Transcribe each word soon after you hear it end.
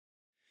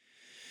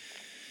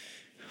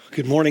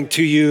Good morning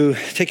to you.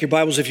 Take your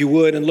Bibles, if you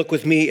would, and look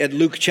with me at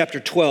Luke chapter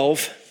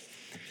 12.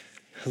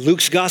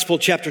 Luke's Gospel,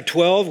 chapter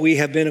 12. We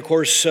have been, of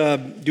course,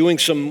 doing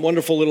some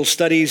wonderful little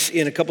studies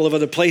in a couple of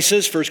other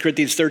places. 1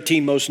 Corinthians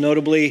 13, most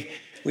notably.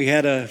 We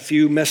had a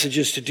few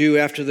messages to do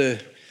after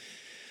the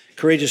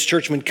Courageous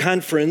Churchman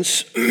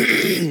Conference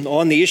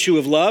on the issue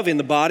of love in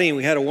the body, and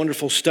we had a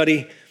wonderful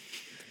study.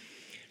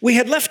 We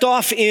had left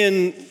off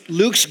in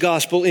Luke's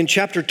Gospel in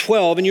chapter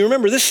 12, and you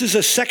remember this is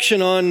a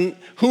section on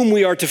whom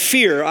we are to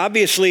fear.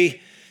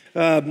 Obviously,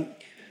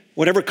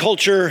 whatever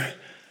culture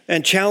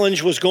and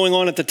challenge was going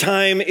on at the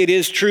time, it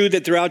is true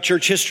that throughout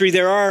church history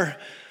there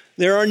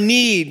are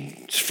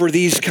needs for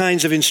these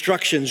kinds of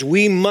instructions.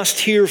 We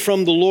must hear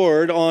from the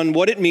Lord on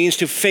what it means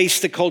to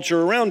face the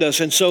culture around us.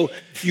 And so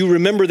you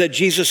remember that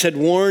Jesus had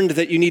warned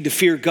that you need to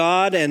fear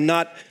God and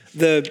not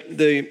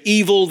the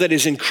evil that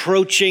is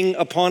encroaching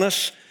upon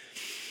us.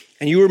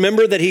 And you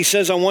remember that he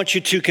says, I want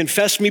you to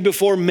confess me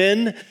before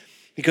men,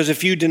 because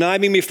if you deny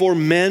me before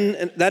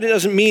men, that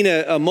doesn't mean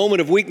a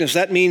moment of weakness.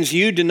 That means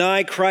you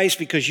deny Christ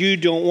because you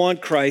don't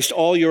want Christ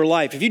all your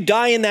life. If you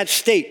die in that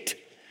state,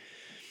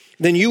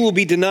 then you will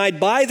be denied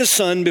by the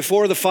Son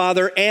before the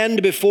Father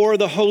and before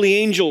the holy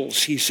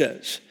angels, he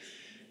says.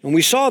 And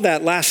we saw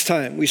that last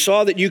time. We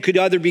saw that you could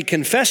either be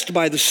confessed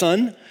by the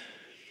Son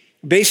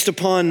based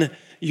upon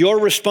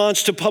your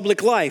response to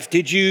public life.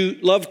 Did you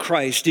love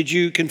Christ? Did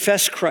you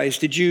confess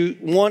Christ? Did you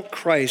want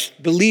Christ,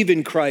 believe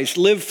in Christ,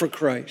 live for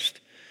Christ?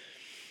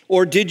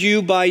 Or did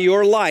you, by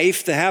your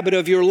life, the habit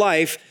of your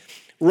life,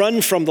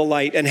 run from the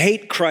light and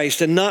hate Christ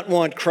and not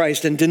want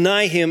Christ and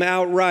deny him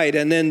outright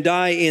and then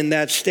die in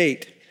that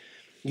state?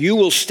 You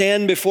will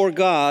stand before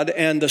God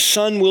and the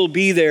Son will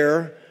be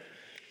there,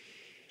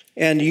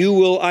 and you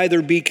will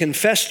either be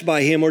confessed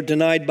by him or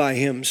denied by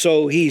him.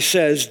 So he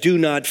says, do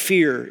not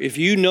fear. If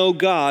you know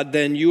God,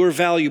 then you are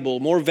valuable,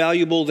 more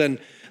valuable than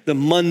the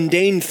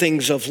mundane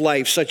things of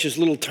life, such as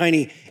little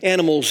tiny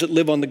animals that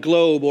live on the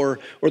globe, or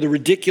the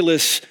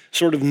ridiculous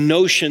sort of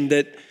notion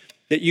that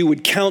you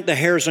would count the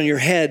hairs on your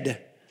head.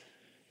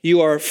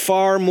 You are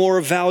far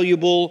more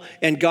valuable,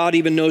 and God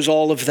even knows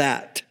all of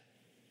that.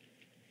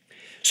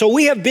 So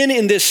we have been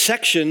in this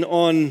section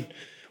on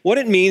what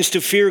it means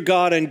to fear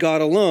God and God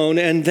alone,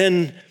 and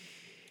then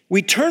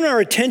we turn our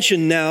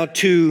attention now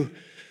to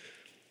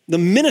the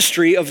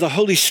ministry of the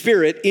Holy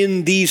Spirit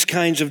in these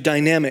kinds of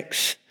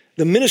dynamics.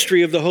 The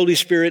ministry of the Holy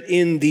Spirit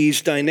in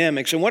these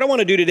dynamics. And what I want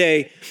to do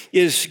today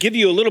is give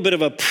you a little bit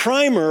of a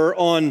primer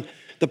on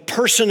the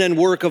person and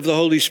work of the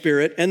Holy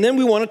Spirit, and then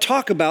we want to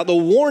talk about the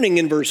warning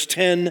in verse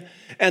 10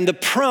 and the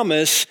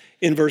promise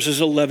in verses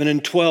 11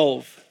 and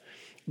 12.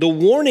 The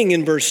warning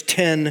in verse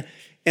 10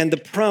 and the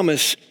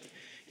promise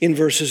in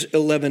verses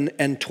 11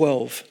 and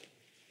 12.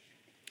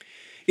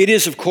 It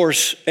is, of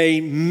course,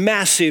 a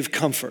massive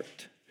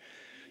comfort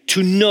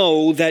to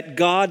know that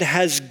God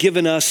has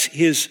given us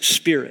his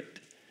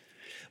Spirit.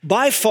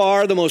 By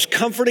far, the most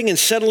comforting and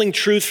settling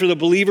truth for the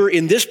believer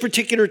in this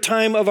particular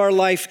time of our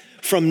life,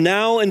 from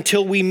now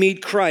until we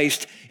meet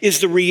Christ, is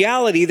the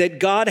reality that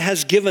God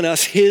has given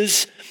us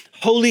his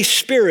Holy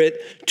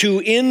Spirit to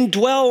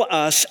indwell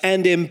us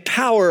and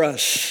empower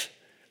us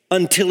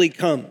until he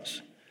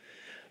comes.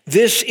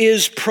 This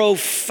is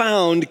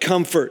profound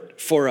comfort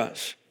for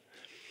us.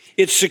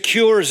 It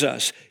secures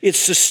us. It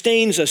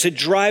sustains us. It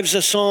drives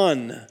us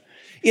on.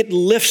 It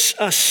lifts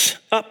us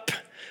up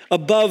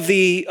above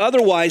the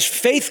otherwise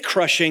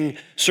faith-crushing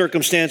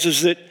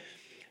circumstances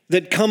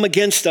that come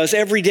against us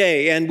every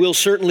day and will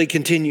certainly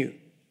continue.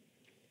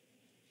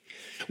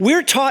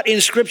 We're taught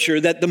in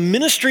Scripture that the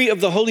ministry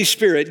of the Holy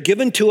Spirit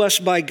given to us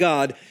by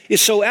God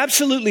is so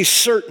absolutely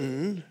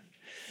certain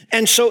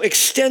and so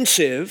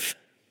extensive,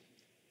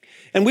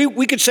 and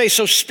we could say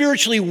so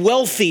spiritually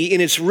wealthy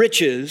in its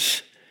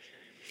riches,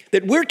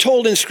 that we're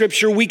told in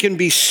Scripture we can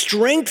be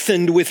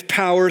strengthened with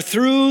power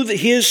through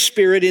his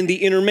Spirit in the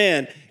inner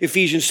man,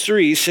 Ephesians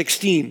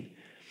 3:16.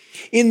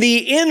 In the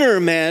inner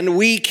man,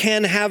 we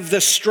can have the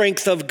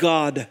strength of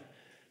God.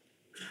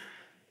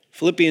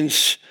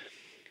 Philippians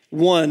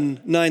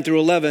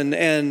 1:9-11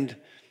 and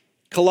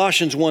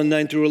Colossians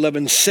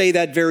 1:9-11 say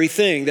that very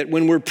thing, that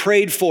when we're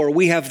prayed for,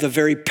 we have the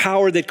very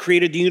power that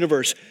created the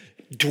universe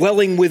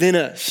dwelling within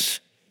us,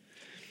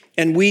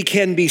 and we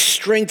can be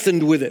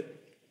strengthened with it.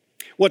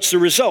 What's the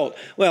result?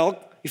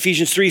 Well,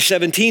 Ephesians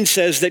 3:17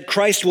 says that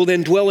Christ will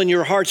then dwell in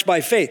your hearts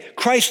by faith.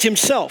 Christ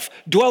himself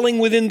dwelling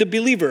within the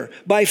believer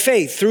by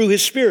faith through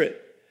his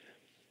Spirit.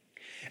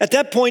 At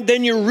that point,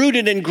 then you're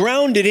rooted and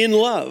grounded in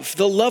love,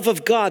 the love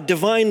of God,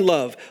 divine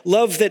love,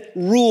 love that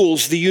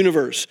rules the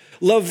universe,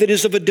 love that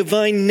is of a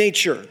divine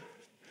nature,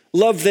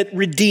 love that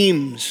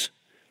redeems.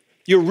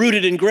 You're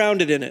rooted and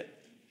grounded in it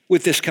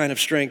with this kind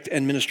of strength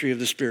and ministry of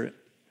the Spirit.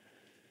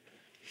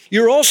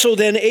 You're also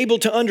then able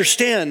to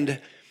understand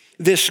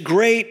this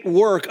great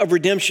work of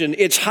redemption,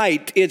 its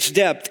height, its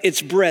depth,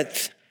 its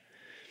breadth.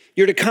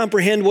 You're to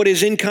comprehend what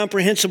is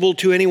incomprehensible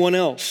to anyone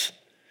else.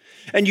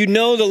 And you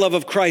know the love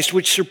of Christ,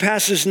 which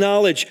surpasses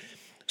knowledge,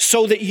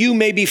 so that you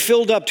may be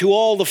filled up to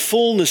all the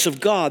fullness of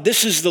God.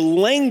 This is the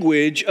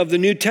language of the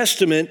New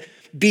Testament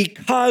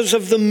because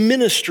of the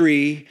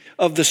ministry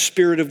of the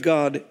Spirit of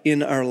God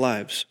in our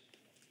lives.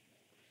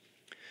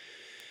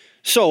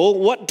 So,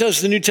 what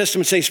does the New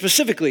Testament say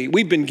specifically?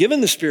 We've been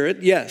given the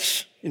Spirit,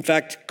 yes. In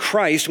fact,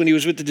 Christ, when he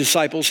was with the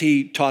disciples,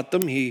 he taught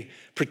them, he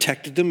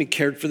protected them, he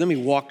cared for them, he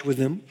walked with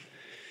them.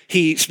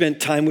 He spent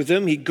time with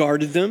them, he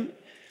guarded them.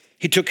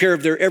 He took care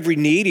of their every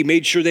need. He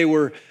made sure they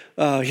were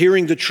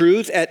hearing the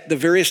truth at the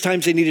various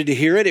times they needed to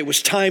hear it. It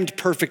was timed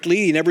perfectly.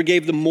 He never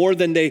gave them more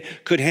than they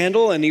could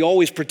handle, and he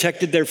always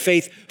protected their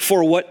faith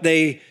for what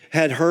they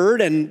had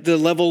heard and the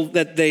level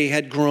that they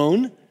had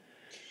grown.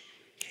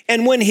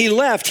 And when he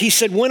left, he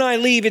said, when I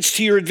leave, it's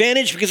to your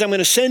advantage because I'm going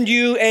to send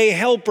you a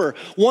helper,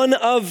 one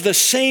of the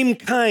same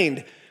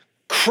kind,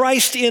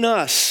 Christ in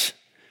us.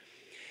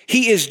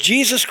 He is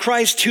Jesus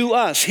Christ to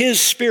us, his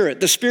Spirit,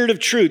 the Spirit of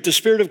truth, the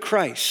Spirit of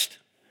Christ.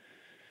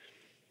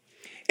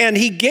 And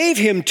he gave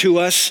him to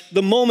us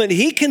the moment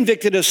he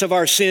convicted us of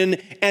our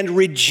sin and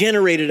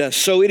regenerated us.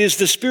 So it is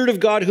the Spirit of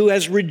God who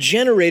has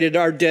regenerated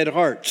our dead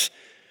hearts.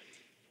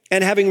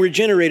 And having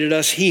regenerated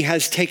us, he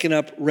has taken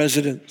up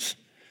residence.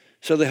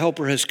 So the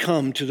helper has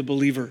come to the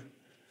believer.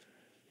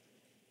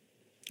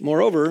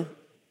 Moreover,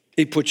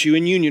 it puts you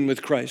in union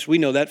with Christ. We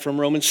know that from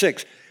Romans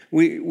 6.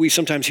 We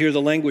sometimes hear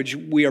the language,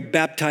 we are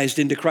baptized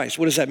into Christ.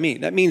 What does that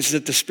mean? That means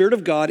that the Spirit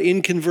of God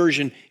in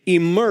conversion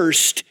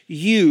immersed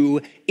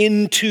you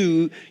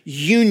into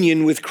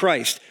union with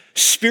Christ.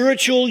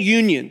 Spiritual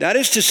union. That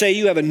is to say,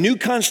 you have a new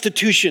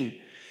constitution.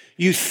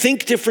 You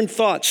think different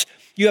thoughts.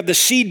 You have the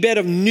seedbed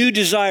of new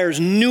desires,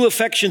 new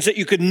affections that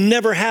you could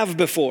never have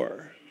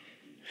before.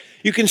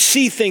 You can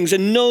see things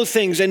and know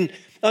things and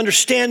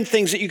understand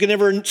things that you could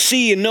never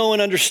see and know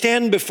and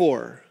understand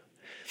before.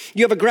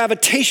 You have a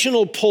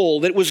gravitational pull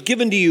that was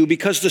given to you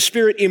because the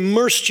Spirit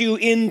immersed you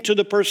into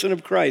the person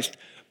of Christ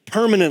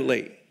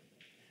permanently.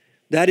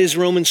 That is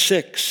Romans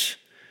 6.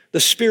 The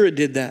Spirit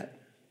did that.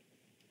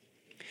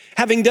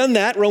 Having done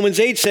that, Romans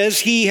 8 says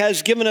he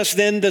has given us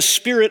then the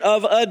Spirit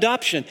of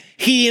adoption.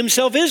 He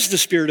himself is the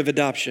Spirit of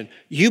adoption.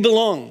 You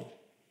belong.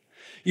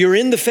 You're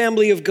in the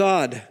family of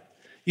God.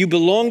 You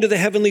belong to the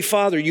Heavenly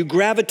Father. You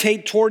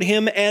gravitate toward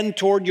him and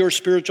toward your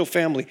spiritual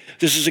family.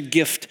 This is a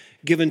gift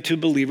given to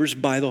believers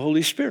by the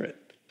Holy Spirit.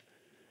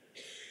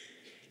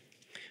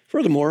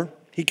 Furthermore,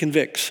 he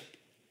convicts.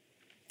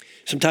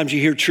 Sometimes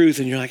you hear truth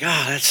and you're like,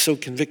 that's so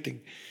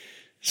convicting.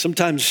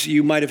 Sometimes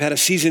you might have had a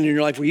season in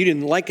your life where you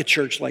didn't like a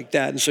church like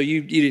that, and so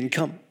you didn't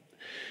come.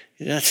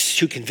 That's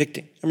too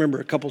convicting. I remember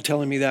a couple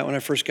telling me that when I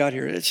first got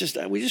here.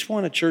 We just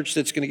want a church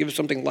that's going to give us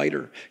something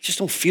lighter. It just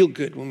don't feel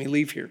good when we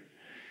leave here.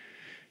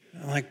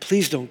 I'm like,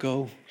 please don't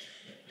go.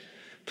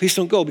 Please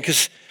don't go,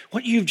 because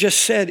what you've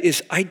just said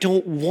is, I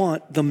don't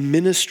want the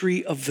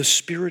ministry of the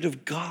Spirit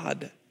of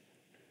God.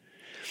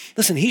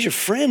 Listen, he's your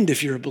friend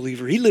if you're a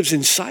believer. He lives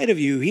inside of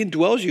you. He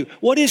indwells you.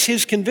 What is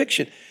his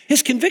conviction?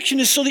 His conviction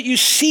is so that you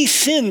see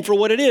sin for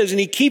what it is, and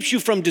he keeps you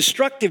from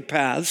destructive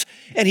paths,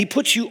 and he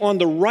puts you on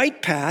the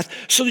right path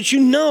so that you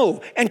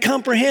know and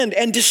comprehend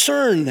and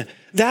discern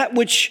that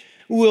which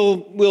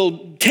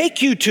will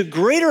take you to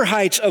greater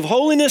heights of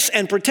holiness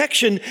and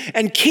protection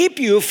and keep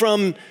you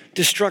from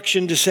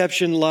destruction,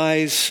 deception,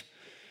 lies.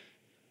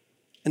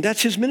 And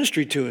that's his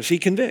ministry to us. He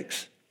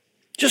convicts.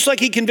 Just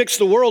like he convicts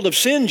the world of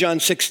sin, John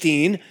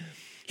 16,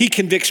 he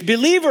convicts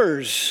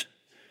believers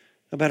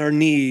about our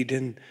need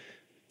and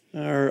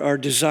our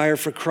desire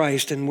for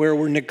Christ and where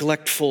we're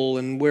neglectful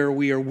and where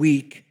we are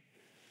weak.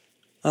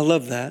 I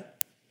love that.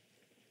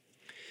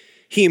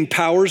 He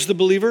empowers the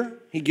believer.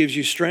 He gives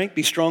you strength.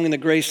 Be strong in the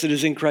grace that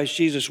is in Christ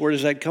Jesus. Where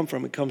does that come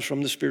from? It comes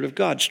from the Spirit of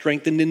God,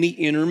 strengthened in the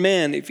inner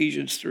man,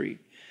 Ephesians 3.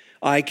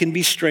 I can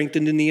be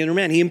strengthened in the inner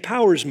man. He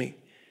empowers me.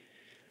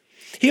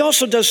 He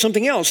also does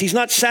something else. He's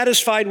not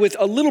satisfied with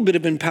a little bit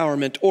of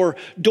empowerment or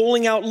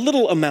doling out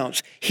little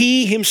amounts.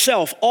 He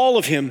himself, all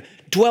of him,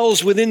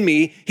 dwells within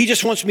me. He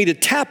just wants me to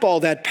tap all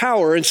that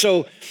power. And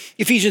so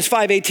Ephesians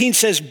 5:18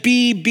 says,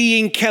 be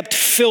being kept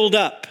filled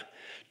up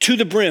to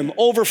the brim,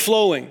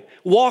 overflowing.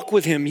 Walk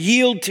with him,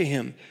 yield to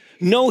him,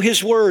 know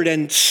his word,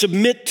 and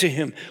submit to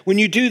him. When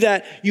you do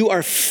that, you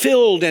are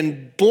filled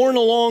and borne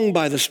along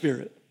by the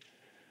Spirit.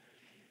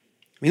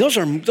 I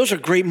mean, those are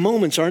great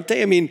moments, aren't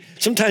they? I mean,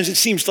 sometimes it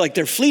seems like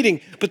they're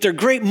fleeting, but they're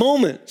great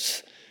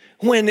moments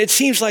when it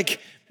seems like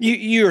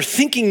you're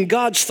thinking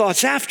God's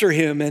thoughts after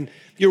him, and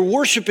you're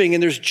worshiping,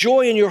 and there's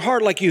joy in your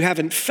heart like you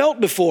haven't felt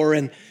before,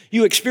 and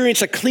you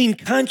experience a clean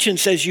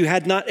conscience as you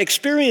had not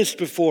experienced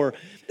before,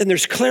 and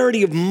there's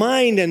clarity of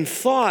mind and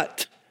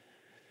thought.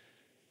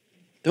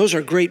 Those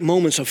are great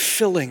moments of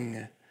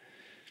filling.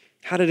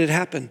 How did it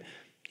happen?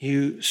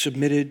 You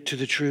submitted to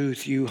the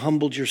truth. You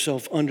humbled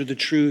yourself under the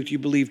truth. You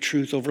believed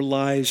truth over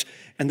lies.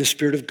 And the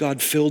Spirit of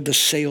God filled the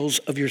sails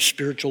of your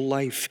spiritual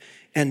life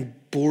and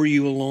bore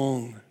you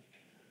along.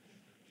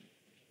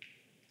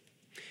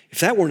 If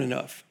that weren't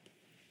enough,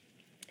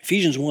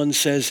 Ephesians 1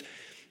 says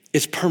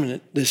it's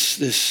permanent.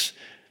 This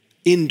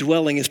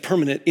indwelling is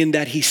permanent in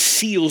that he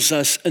seals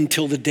us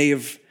until the day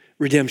of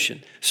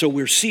redemption. So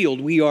we're sealed.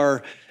 We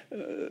are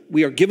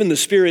given the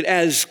Spirit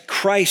as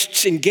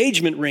Christ's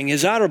engagement ring,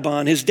 his outer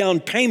bond, his down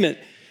payment.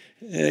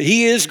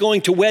 He is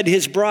going to wed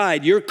his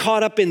bride. You're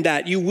caught up in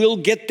that. You will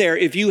get there.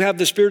 If you have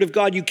the Spirit of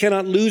God, you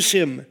cannot lose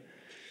him.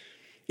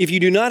 If you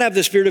do not have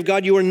the Spirit of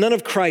God, you are none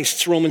of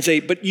Christ's, Romans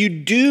 8. But you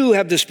do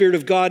have the Spirit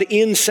of God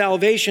in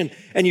salvation,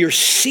 and you're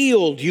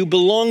sealed. You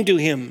belong to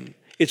him.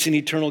 It's an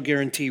eternal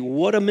guarantee.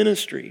 What a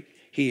ministry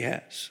he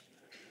has.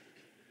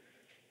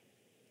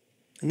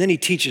 And then he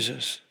teaches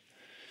us.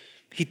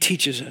 He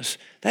teaches us.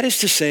 That is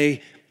to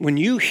say, when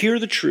you hear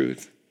the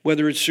truth,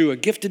 whether it's through a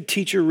gifted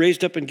teacher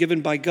raised up and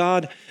given by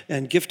God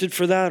and gifted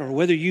for that, or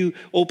whether you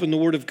open the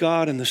Word of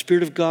God and the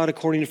Spirit of God,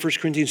 according to 1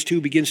 Corinthians 2,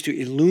 begins to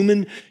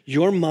illumine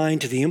your mind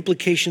to the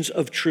implications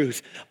of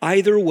truth.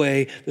 Either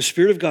way, the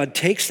Spirit of God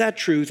takes that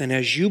truth, and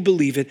as you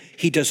believe it,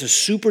 he does a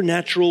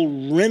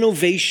supernatural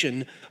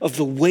renovation of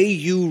the way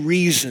you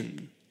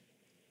reason.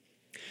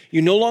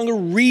 You no longer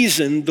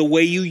reason the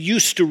way you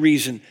used to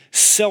reason,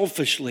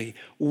 selfishly,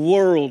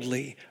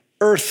 worldly,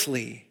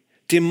 earthly,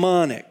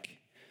 demonic.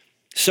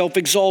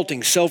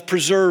 Self-exalting,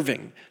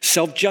 self-preserving,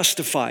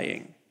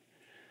 self-justifying.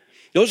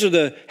 Those are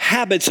the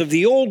habits of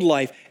the old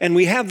life, and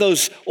we have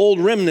those old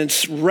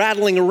remnants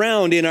rattling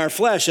around in our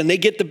flesh, and they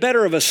get the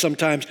better of us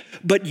sometimes.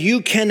 But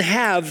you can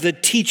have the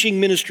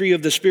teaching ministry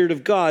of the Spirit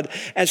of God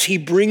as he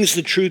brings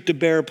the truth to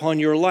bear upon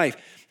your life.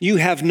 You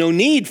have no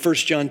need, 1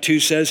 John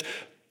 2 says,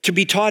 to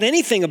be taught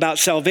anything about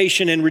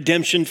salvation and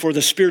redemption, for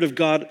the Spirit of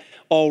God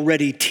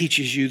already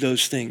teaches you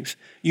those things.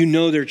 You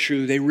know they're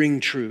true, they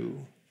ring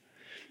true.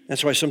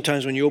 That's why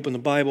sometimes when you open the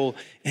Bible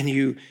and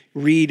you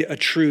read a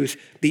truth,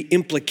 the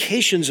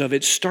implications of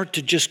it start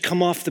to just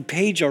come off the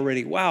page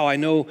already. Wow, I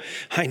know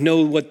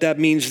what that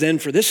means then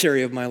for this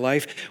area of my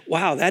life.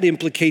 Wow, that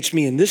implicates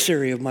me in this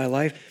area of my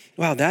life.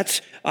 Wow,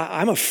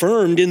 I'm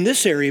affirmed in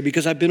this area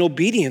because I've been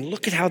obedient.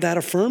 Look at how that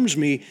affirms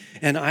me.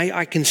 And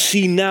I can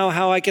see now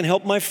how I can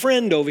help my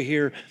friend over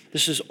here.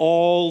 This is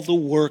all the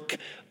work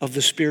of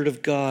the Spirit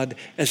of God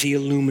as he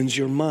illumines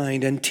your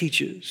mind and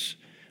teaches.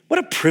 What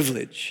a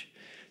privilege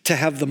to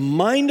have the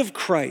mind of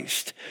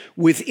Christ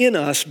within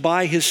us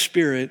by his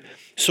Spirit,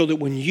 so that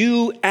when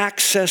you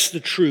access the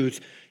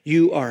truth,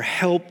 you are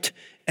helped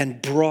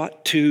and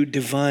brought to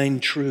divine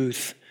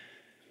truth.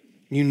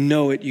 You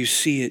know it, you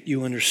see it,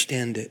 you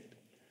understand it.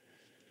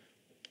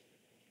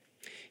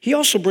 He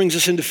also brings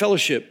us into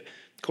fellowship.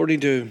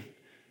 According to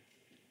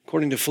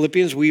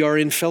Philippians, we are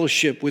in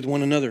fellowship with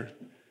one another.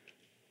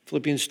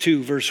 Philippians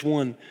 2, verse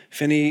 1,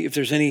 if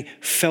there's any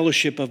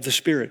fellowship of the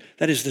Spirit,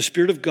 that is the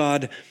Spirit of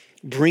God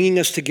bringing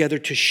us together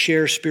to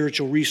share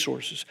spiritual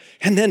resources.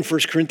 And then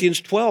 1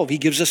 Corinthians 12, he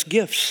gives us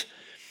gifts.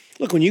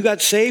 Look, when you got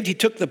saved, he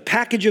took the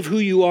package of who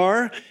you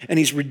are and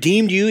he's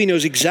redeemed you. He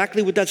knows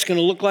exactly what that's going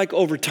to look like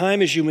over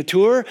time as you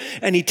mature.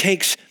 And he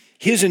takes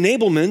his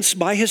enablements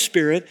by his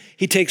Spirit.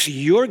 He takes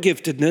your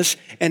giftedness,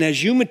 and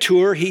as you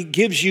mature, he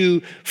gives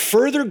you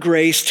further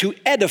grace to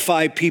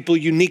edify people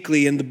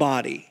uniquely in the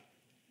body.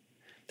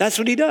 That's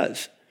what he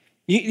does.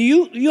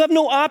 You have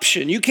no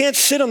option. You can't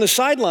sit on the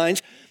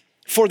sidelines.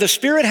 For the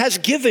Spirit has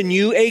given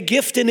you a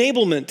gift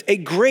enablement, a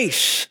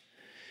grace.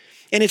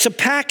 And it's a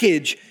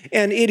package,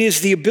 and it is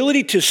the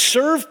ability to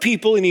serve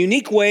people in a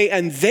unique way,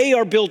 and they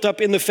are built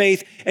up in the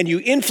faith, and you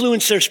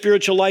influence their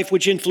spiritual life,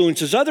 which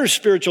influences others'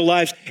 spiritual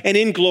lives, and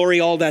in glory,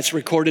 all that's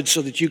recorded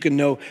so that you can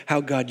know how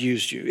God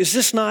used you. Is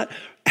this not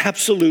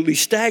absolutely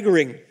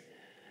staggering?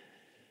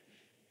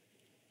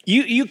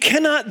 You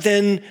cannot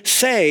then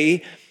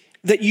say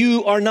that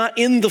you are not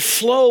in the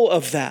flow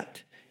of that.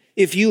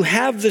 If you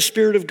have the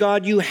Spirit of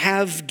God, you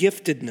have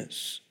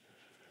giftedness.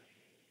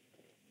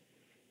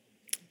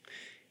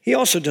 He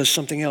also does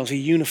something else. He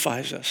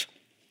unifies us.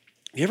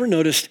 Have you ever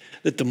noticed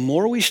that the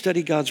more we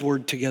study God's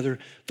word together,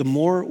 the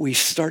more we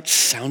start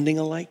sounding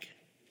alike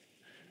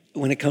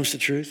when it comes to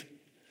truth?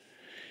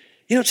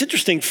 You know, it's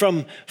interesting,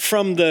 from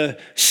the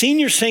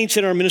senior saints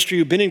in our ministry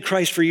who've been in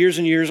Christ for years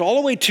and years, all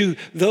the way to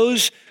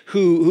those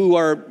who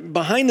are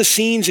behind the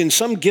scenes in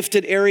some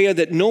gifted area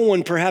that no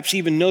one perhaps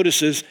even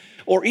notices,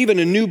 or even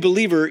a new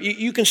believer,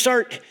 you can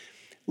start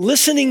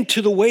listening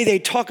to the way they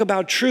talk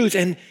about truth,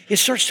 and it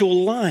starts to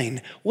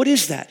align. What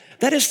is that?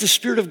 That is the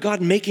Spirit of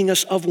God making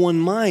us of one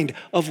mind,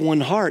 of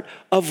one heart,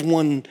 of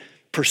one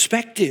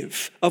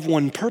perspective, of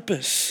one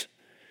purpose.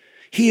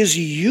 He is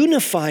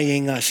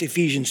unifying us,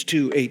 Ephesians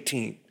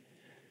 2:18.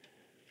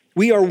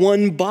 We are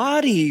one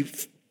body,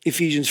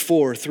 Ephesians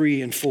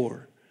 4:3 and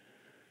 4.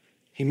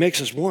 He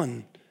makes us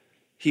one.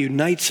 He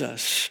unites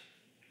us.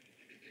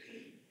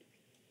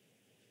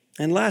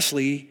 And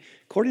lastly,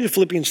 according to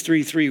Philippians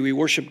 3:3, we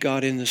worship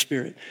God in the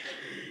Spirit.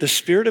 The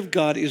Spirit of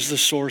God is the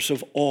source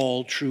of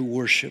all true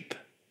worship.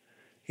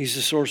 He's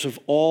the source of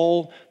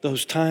all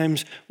those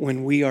times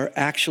when we are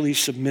actually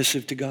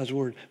submissive to God's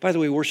word. By the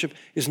way, worship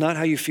is not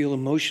how you feel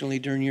emotionally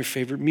during your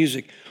favorite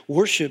music.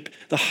 Worship,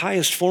 the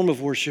highest form of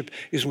worship,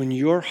 is when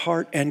your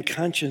heart and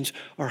conscience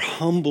are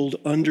humbled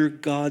under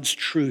God's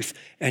truth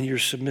and you're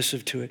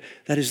submissive to it.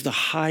 That is the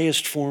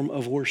highest form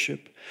of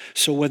worship.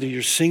 So whether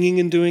you're singing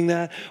and doing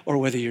that, or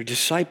whether you're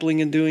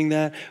discipling and doing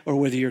that, or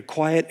whether you're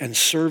quiet and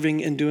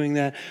serving and doing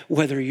that,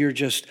 whether you're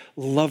just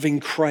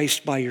loving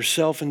Christ by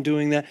yourself and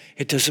doing that,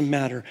 it doesn't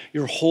matter. Father,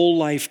 your whole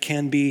life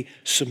can be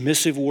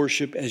submissive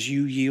worship as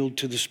you yield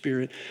to the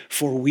Spirit,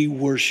 for we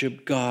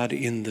worship God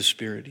in the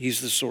Spirit.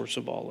 He's the source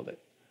of all of it.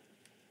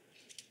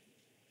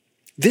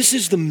 This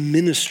is the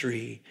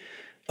ministry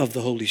of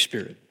the Holy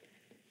Spirit.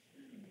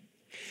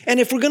 And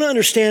if we're going to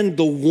understand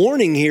the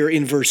warning here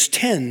in verse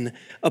 10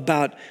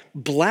 about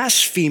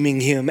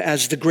blaspheming him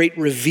as the great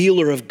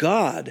revealer of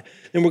God,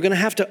 then we're going to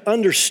have to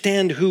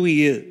understand who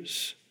he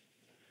is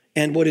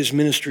and what his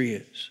ministry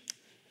is.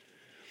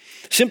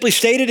 Simply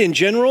stated in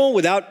general,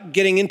 without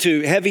getting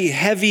into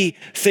heavy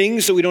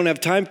things that we don't have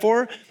time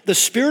for, the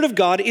Spirit of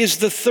God is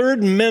the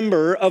third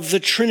member of the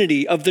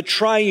Trinity, of the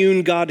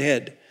triune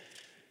Godhead.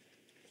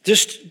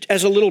 Just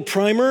as a little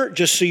primer,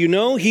 just so you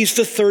know, he's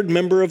the third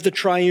member of the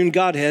triune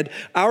Godhead.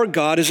 Our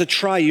God is a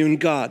triune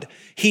God.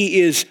 He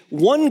is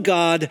one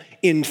God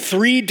in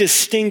three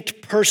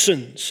distinct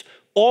persons.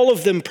 All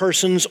of them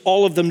persons,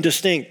 all of them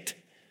distinct.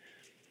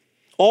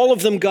 All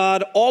of them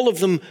God, all of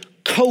them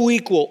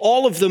co-equal,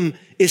 all of them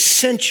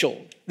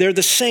essential. They're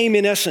the same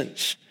in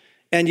essence.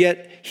 And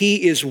yet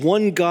he is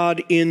one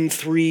God in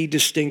three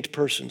distinct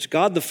persons.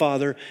 God the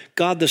Father,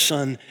 God the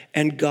Son,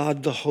 and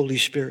God the Holy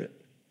Spirit.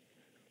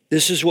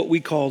 This is what we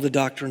call the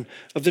doctrine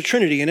of the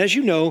Trinity. And as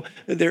you know,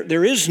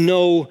 there is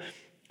no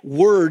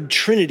word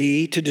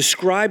Trinity to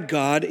describe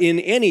God in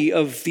any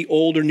of the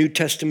Old or New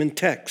Testament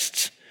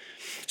texts.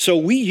 So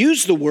we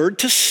use the word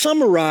to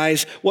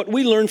summarize what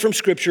we learn from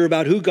Scripture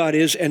about who God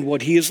is and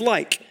what he is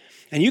like.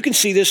 And you can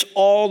see this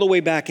all the way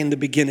back in the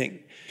beginning.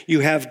 You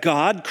have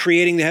God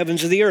creating the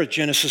heavens and the earth,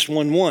 Genesis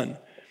 1:1.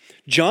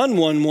 John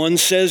 1:1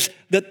 says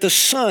that the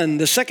Son,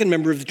 the second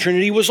member of the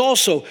Trinity, was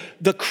also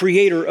the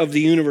creator of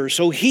the universe.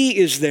 So he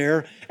is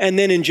there. And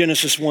then in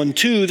Genesis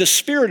 1:2, the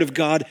Spirit of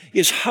God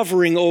is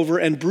hovering over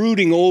and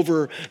brooding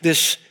over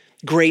this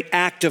great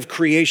act of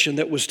creation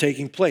that was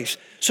taking place.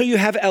 So you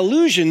have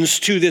allusions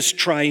to this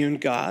triune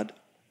God.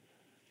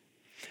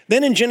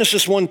 Then in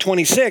Genesis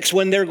 1:26,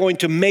 when they're going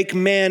to make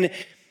man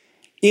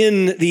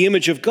in the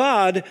image of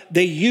God,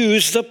 they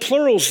use the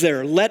plurals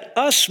there. Let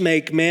us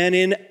make man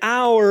in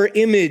our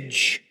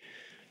image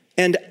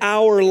and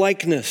our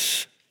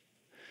likeness.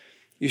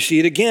 You see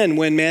it again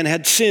when man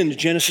had sinned.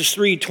 Genesis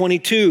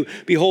 3:22,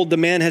 behold, the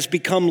man has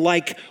become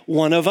like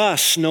one of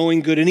us,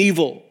 knowing good and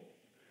evil.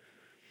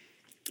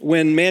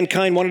 When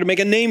mankind wanted to make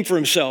a name for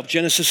himself,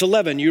 Genesis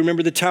 11, you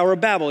remember the Tower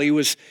of Babel. He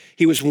was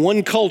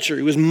one culture.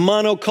 He was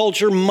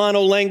monoculture,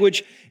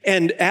 monolanguage,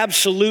 and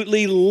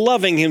absolutely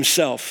loving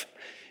himself,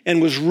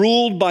 and was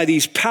ruled by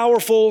these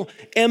powerful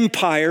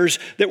empires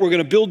that were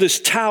going to build this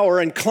tower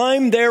and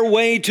climb their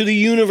way to the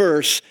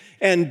universe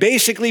and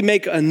basically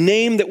make a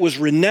name that was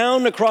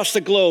renowned across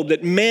the globe,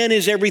 that man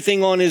is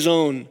everything on his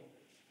own.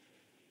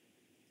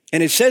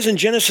 And it says in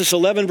Genesis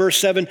 11, verse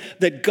 7,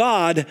 that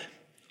God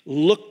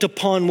looked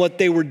upon what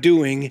they were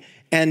doing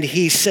and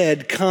he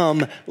said,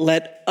 come,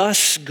 let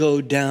us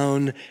go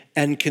down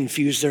and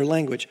confuse their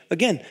language.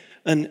 Again,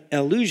 an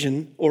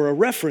allusion, or a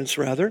reference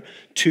rather,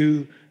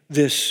 to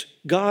this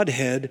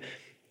Godhead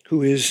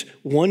who is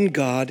one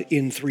God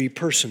in three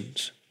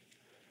persons.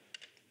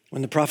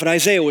 When the prophet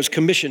Isaiah was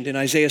commissioned in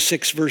Isaiah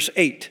 6, verse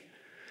 8,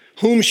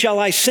 whom shall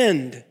I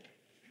send?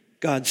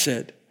 God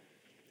said.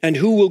 And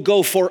who will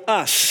go for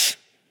us?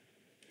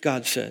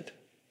 God said.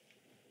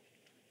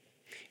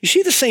 You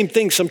see the same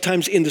thing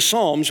sometimes in the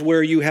Psalms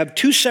where you have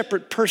two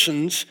separate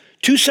persons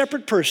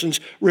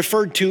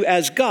referred to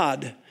as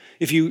God.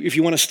 If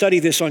you want to study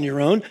this on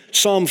your own,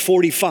 Psalm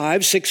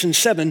 45, 6 and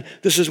 7,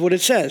 this is what it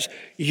says.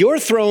 Your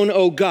throne,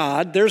 O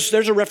God, there's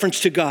a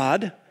reference to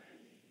God,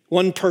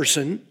 one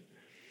person.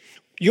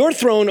 Your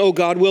throne, O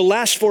God, will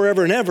last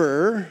forever and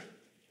ever.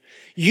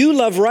 You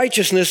love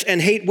righteousness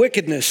and hate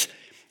wickedness.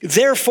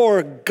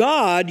 Therefore,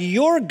 God,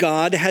 your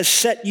God, has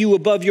set you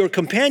above your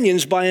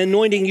companions by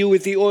anointing you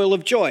with the oil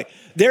of joy.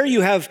 There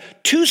you have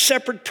two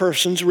separate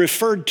persons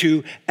referred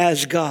to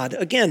as God.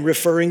 Again,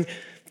 referring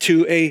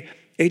to a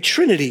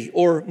Trinity,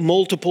 or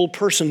multiple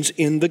persons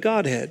in the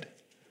Godhead.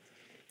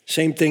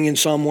 Same thing in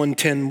Psalm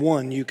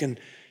 110:1.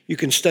 You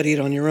can study it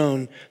on your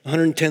own.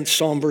 110th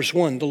Psalm, verse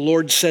 1. The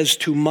Lord says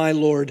to my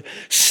Lord,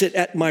 sit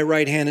at my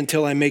right hand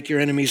until I make your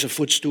enemies a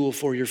footstool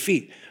for your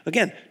feet.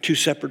 Again, two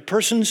separate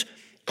persons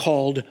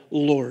called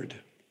Lord.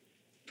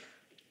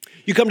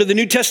 You come to the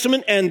New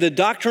Testament and the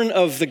doctrine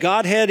of the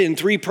Godhead in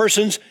three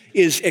persons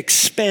is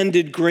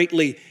expanded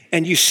greatly.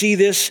 And you see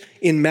this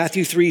in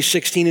Matthew 3,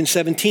 16 and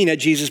 17 at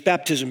Jesus'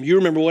 baptism. You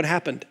remember what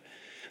happened.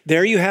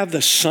 There you have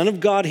the Son of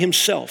God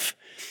himself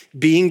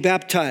being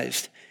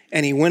baptized.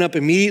 And he went up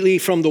immediately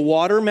from the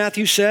water,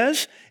 Matthew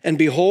says, and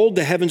behold,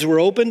 the heavens were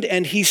opened,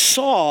 and he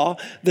saw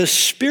the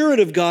Spirit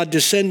of God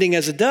descending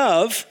as a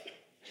dove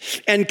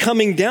and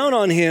coming down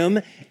on him.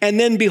 And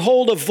then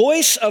behold, a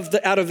voice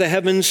out of the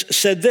heavens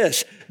said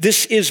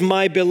this is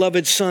my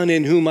beloved Son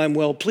in whom I'm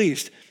well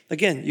pleased.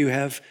 Again, you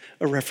have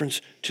a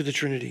reference to the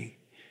Trinity.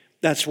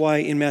 That's why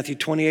in Matthew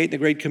 28, the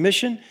Great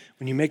Commission,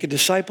 when you make a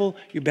disciple,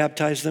 you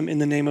baptize them in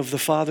the name of the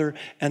Father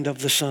and of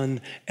the Son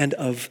and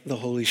of the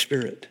Holy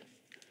Spirit.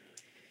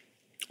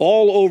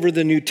 All over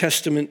the New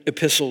Testament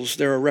epistles,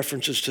 there are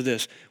references to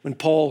this. When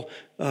Paul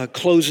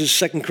closes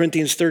 2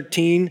 Corinthians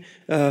 13,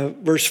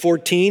 verse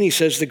 14. He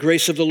says, the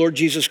grace of the Lord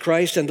Jesus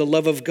Christ and the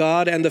love of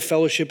God and the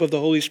fellowship of the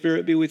Holy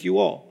Spirit be with you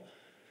all.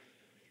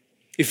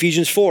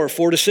 Ephesians 4,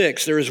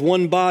 4-6, there is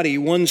one body,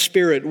 one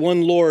Spirit,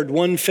 one Lord,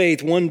 one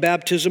faith, one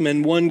baptism,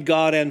 and one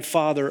God and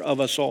Father of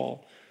us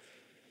all.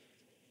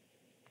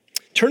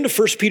 Turn to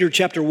 1 Peter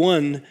chapter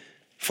 1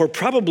 for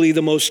probably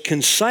the most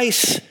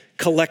concise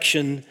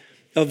collection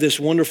of this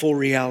wonderful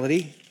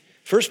reality.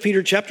 1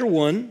 Peter chapter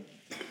 1,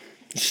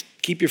 just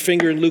keep your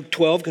finger in Luke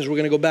 12 because we're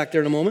going to go back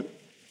there in a moment.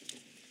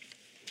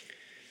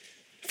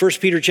 1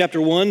 Peter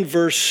chapter 1,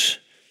 verse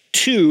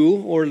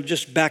 2, or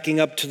just backing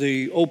up to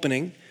the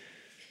opening.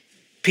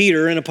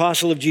 Peter, an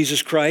apostle of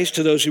Jesus Christ,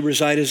 to those who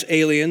reside as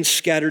aliens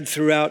scattered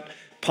throughout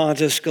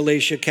Pontus,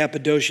 Galatia,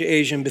 Cappadocia,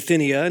 Asia, and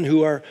Bithynia, and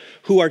who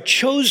are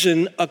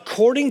chosen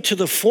according to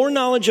the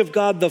foreknowledge of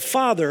God the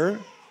Father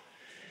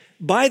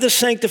by the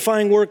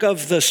sanctifying work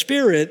of the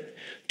Spirit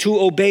to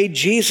obey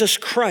Jesus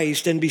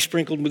Christ and be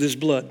sprinkled with his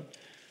blood.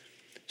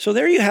 So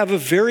there you have a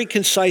very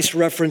concise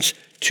reference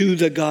to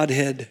the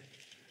Godhead.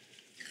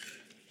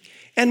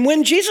 And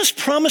when Jesus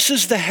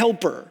promises the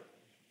helper,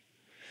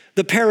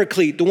 the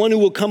paraclete, the one who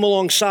will come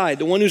alongside,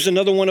 the one who's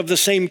another one of the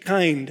same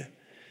kind,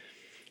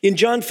 in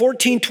John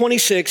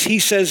 14:26, he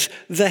says,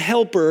 the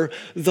helper,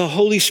 the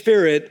Holy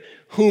Spirit,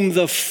 whom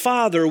the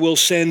Father will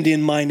send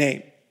in my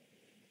name.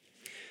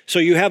 So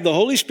you have the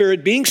Holy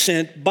Spirit being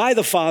sent by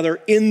the Father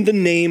in the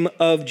name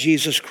of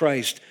Jesus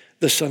Christ,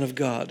 the Son of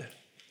God.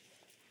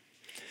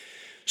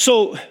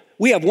 So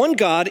we have one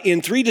God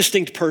in three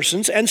distinct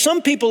persons, and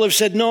some people have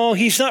said, no,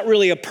 he's not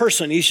really a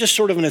person. He's just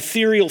sort of an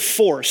ethereal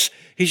force.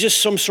 He's just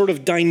some sort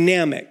of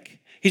dynamic.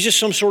 He's just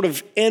some sort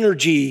of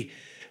energy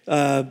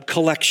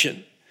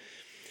collection.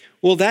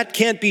 Well, that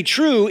can't be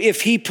true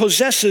if he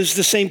possesses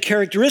the same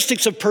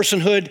characteristics of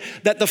personhood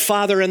that the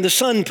Father and the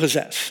Son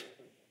possess.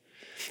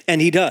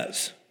 And he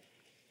does.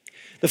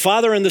 The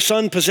Father and the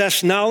Son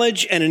possess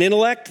knowledge and an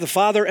intellect. The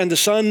Father and the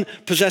Son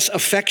possess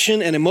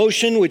affection and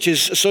emotion, which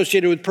is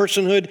associated with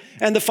personhood.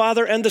 And the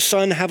Father and the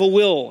Son have a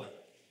will.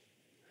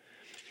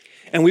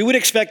 And we would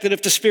expect that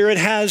if the Spirit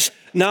has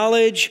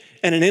knowledge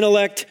and an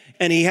intellect,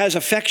 and he has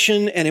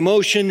affection and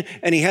emotion,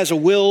 and he has a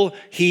will,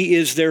 he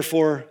is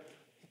therefore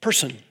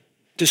person.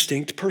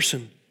 Distinct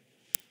person.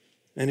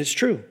 And it's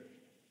true.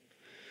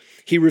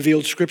 He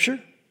revealed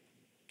Scripture.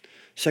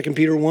 2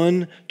 Peter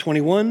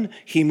 1:21,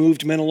 he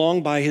moved men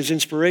along by his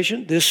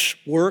inspiration. This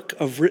work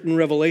of written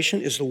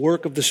revelation is the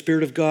work of the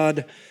Spirit of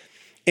God.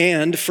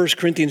 And 1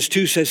 Corinthians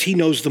 2 says he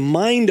knows the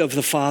mind of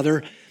the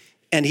Father,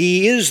 and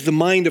he is the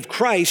mind of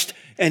Christ,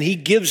 and he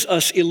gives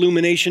us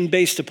illumination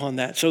based upon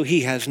that. So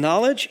he has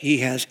knowledge, he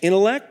has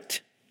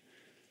intellect.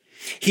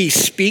 He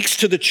speaks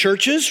to the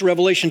churches,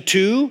 Revelation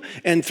 2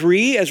 and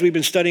 3, as we've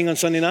been studying on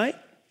Sunday night.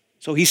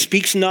 So he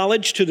speaks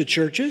knowledge to the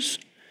churches.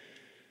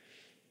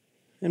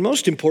 And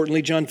most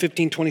importantly, John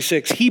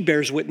 15:26, he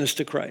bears witness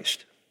to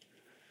Christ.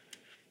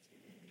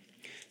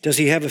 Does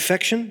he have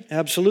affection?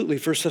 Absolutely.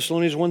 1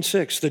 Thessalonians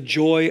 1:6, the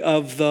joy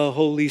of the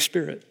Holy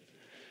Spirit.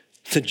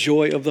 The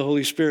joy of the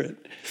Holy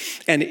Spirit.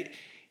 And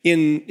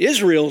in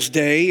Israel's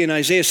day, in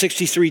Isaiah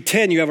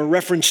 63:10, you have a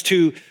reference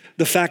to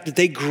the fact that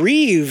they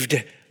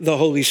grieved the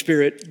Holy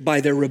Spirit by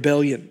their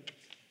rebellion,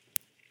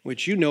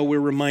 which you know we're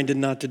reminded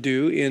not to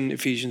do in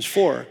Ephesians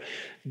 4.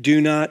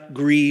 Do not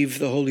grieve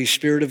the Holy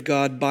Spirit of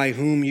God by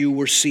whom you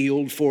were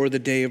sealed for the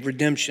day of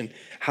redemption.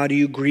 How do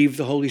you grieve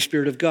the Holy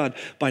Spirit of God?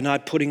 By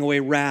not putting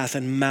away wrath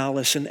and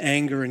malice and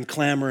anger and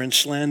clamor and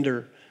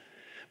slander.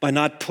 By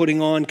not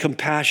putting on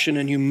compassion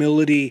and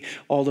humility,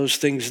 all those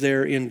things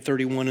there in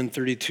 31 and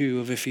 32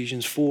 of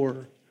Ephesians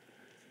 4.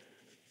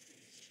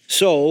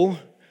 So,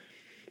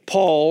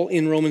 Paul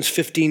in Romans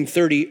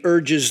 15:30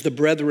 urges the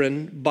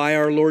brethren by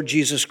our Lord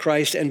Jesus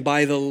Christ and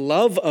by the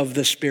love of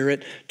the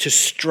Spirit to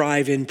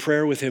strive in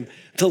prayer with him.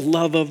 The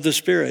love of the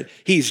Spirit.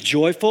 He's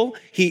joyful,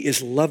 he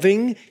is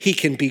loving, he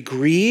can be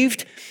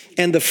grieved,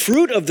 and the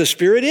fruit of the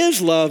Spirit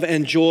is love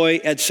and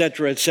joy,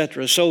 etc.,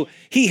 etc. So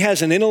he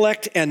has an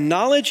intellect and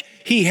knowledge,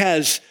 he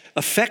has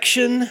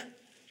affection,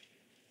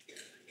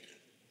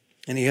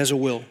 and he has a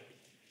will.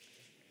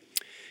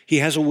 He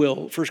has a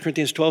will. 1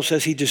 Corinthians 12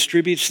 says he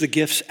distributes the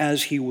gifts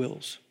as he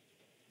wills.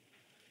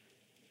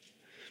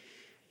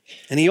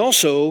 And he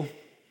also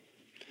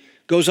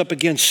goes up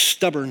against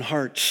stubborn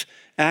hearts.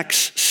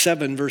 Acts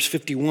 7, verse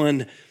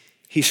 51,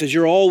 he says,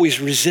 you're always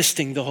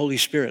resisting the Holy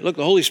Spirit. Look,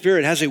 the Holy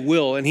Spirit has a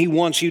will, and he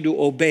wants you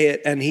to obey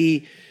it, and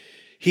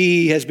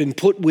he has been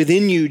put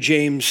within you,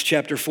 James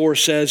chapter 4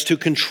 says, to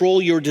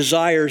control your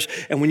desires.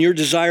 And when your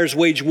desires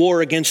wage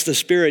war against the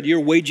Spirit, you're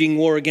waging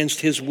war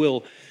against his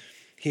will.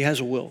 He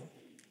has a will.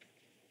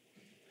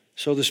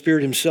 So the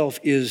Spirit himself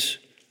is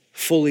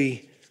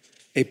fully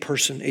a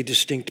person, a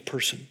distinct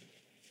person.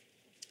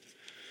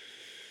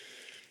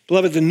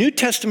 Beloved, the New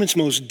Testament's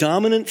most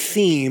dominant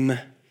theme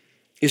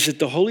is that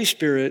the Holy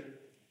Spirit,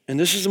 and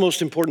this is the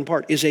most important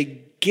part, is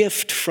a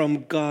gift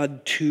from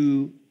God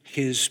to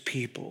his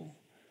people.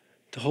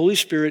 The Holy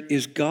Spirit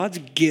is God's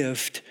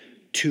gift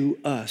to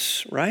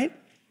us, right?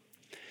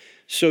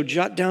 So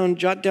jot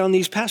down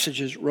these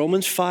passages.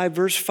 Romans 5,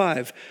 verse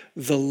 5.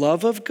 The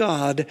love of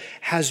God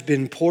has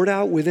been poured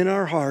out within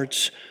our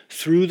hearts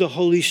through the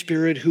Holy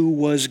Spirit who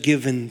was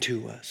given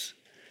to us.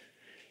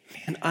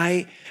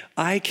 Man,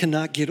 I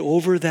cannot get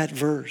over that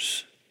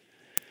verse.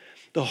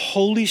 The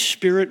Holy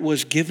Spirit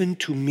was given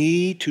to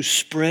me to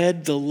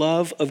spread the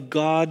love of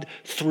God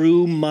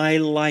through my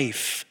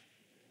life.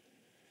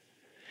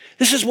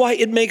 This is why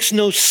it makes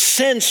no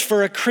sense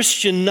for a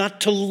Christian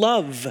not to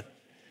love.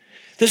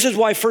 This is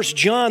why 1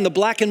 John, the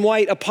black and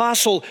white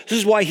apostle, this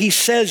is why he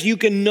says you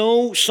can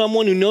know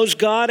someone who knows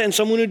God and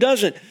someone who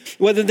doesn't,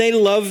 whether they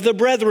love the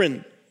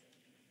brethren.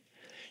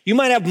 You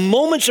might have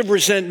moments of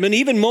resentment,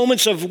 even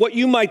moments of what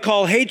you might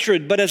call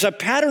hatred, but as a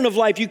pattern of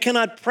life, you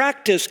cannot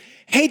practice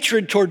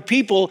hatred toward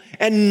people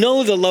and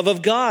know the love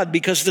of God,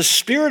 because the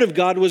Spirit of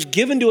God was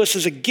given to us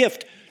as a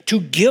gift to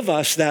give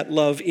us that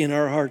love in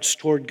our hearts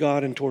toward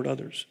God and toward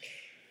others.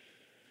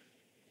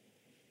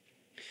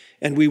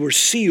 And we were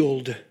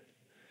sealed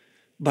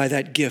by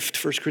that gift,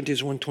 2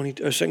 Corinthians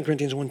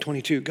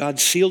 1:22. God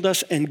sealed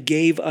us and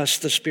gave us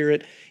the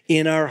Spirit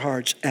in our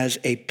hearts as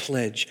a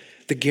pledge,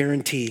 the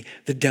guarantee,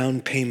 the down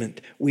payment.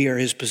 We are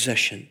his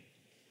possession.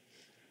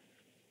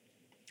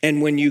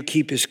 And when you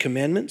keep his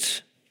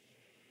commandments,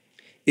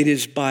 it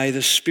is by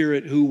the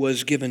Spirit who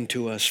was given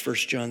to us,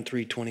 1 John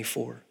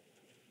 3:24.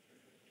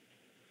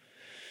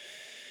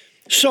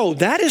 So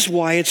that is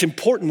why it's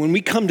important when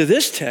we come to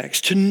this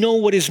text to know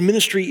what his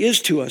ministry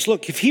is to us.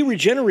 Look, if he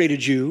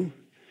regenerated you,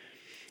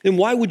 then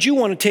why would you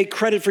want to take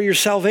credit for your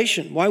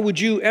salvation? Why would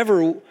you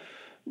ever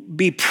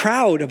be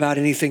proud about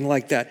anything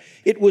like that?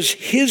 It was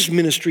his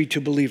ministry to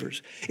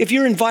believers. If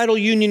you're in vital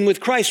union with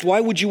Christ, why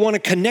would you want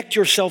to connect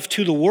yourself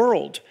to the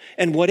world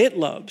and what it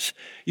loves?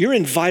 You're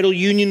in vital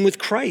union with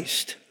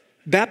Christ,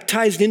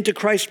 baptized into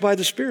Christ by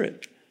the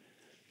Spirit.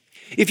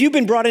 If you've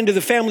been brought into the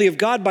family of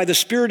God by the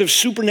Spirit of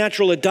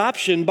supernatural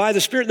adoption by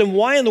the Spirit, then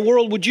why in the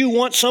world would you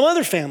want some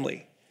other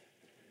family?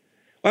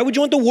 Why would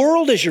you want the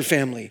world as your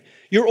family?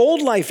 Your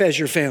old life as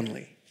your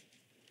family?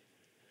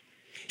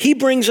 He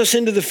brings us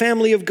into the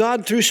family of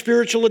God through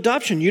spiritual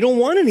adoption. You don't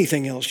want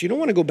anything else. You don't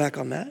want to go back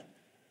on that.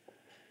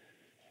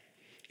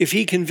 If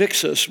he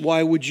convicts us,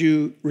 why would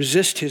you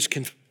resist his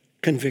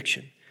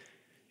conviction?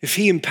 If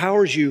he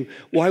empowers you,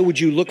 why would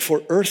you look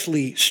for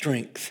earthly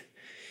strength?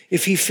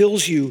 If he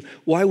fills you,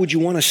 why would you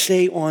want to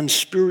stay on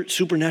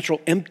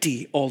supernatural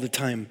empty all the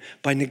time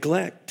by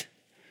neglect?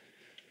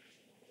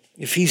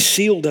 If he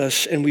sealed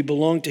us and we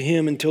belong to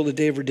him until the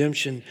day of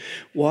redemption,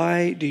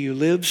 why do you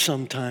live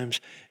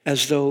sometimes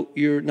as though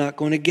you're not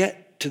going to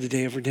get to the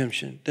day of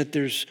redemption? That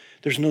there's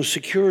no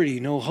security,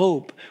 no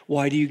hope.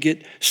 Why do you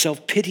get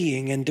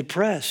self-pitying and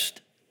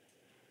depressed?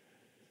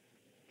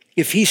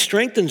 If he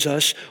strengthens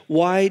us,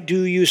 why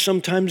do you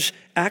sometimes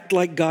act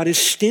like God is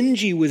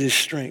stingy with his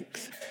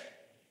strength?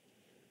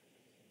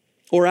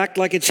 Or act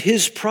like it's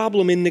his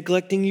problem in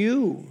neglecting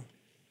you?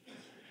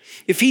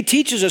 If he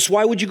teaches us,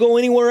 why would you go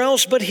anywhere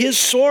else but his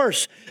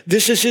source?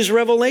 This is his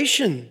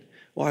revelation.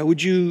 Why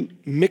would you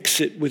mix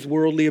it with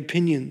worldly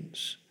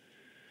opinions?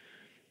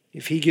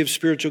 If he gives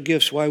spiritual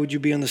gifts, why would you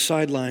be on the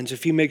sidelines?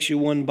 If he makes you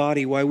one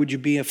body, why would you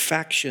be a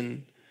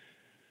faction?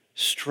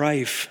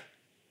 Strife.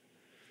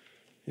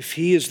 If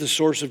he is the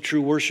source of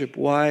true worship,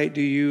 why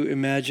do you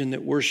imagine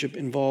that worship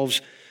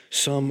involves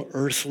some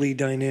earthly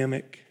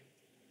dynamic?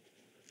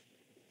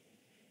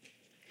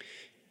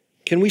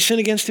 Can we sin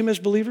against him as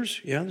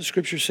believers? Yeah, the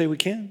scriptures say we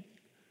can.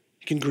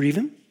 You can grieve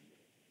him.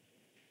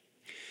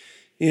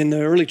 In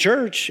the early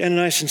church,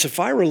 Ananias and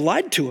Sapphira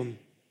lied to him.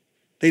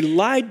 They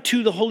lied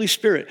to the Holy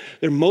Spirit.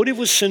 Their motive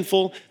was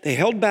sinful. They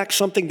held back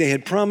something they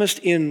had promised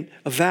in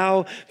a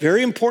vow.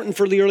 Very important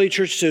for the early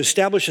church to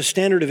establish a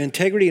standard of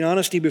integrity and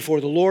honesty before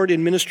the Lord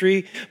in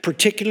ministry,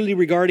 particularly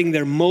regarding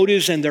their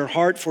motives and their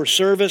heart for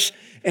service.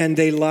 And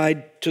they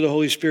lied to the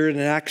Holy Spirit,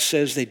 and Acts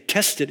says they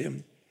tested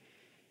him.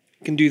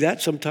 You can do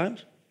that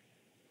sometimes.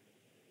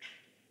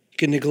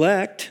 You can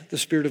neglect the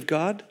Spirit of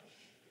God.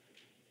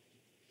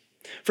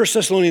 1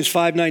 Thessalonians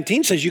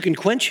 5:19 says you can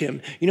quench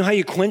him. You know how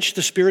you quench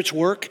the Spirit's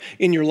work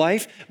in your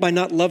life? By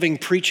not loving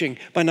preaching,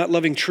 by not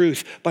loving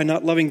truth, by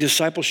not loving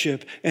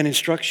discipleship and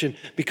instruction.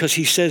 Because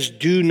he says,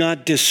 do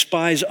not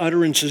despise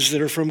utterances that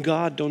are from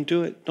God. Don't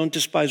do it. Don't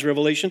despise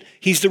revelation.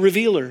 He's the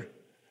revealer.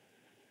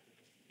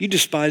 You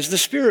despise the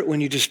Spirit when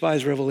you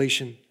despise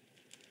revelation.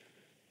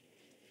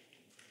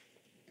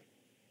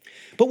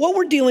 But what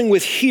we're dealing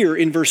with here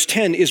in verse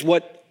 10 is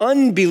what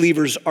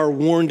unbelievers are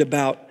warned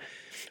about.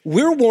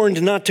 We're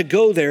warned not to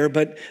go there,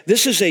 but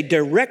this is a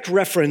direct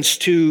reference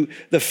to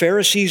the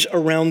Pharisees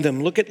around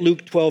them. Look at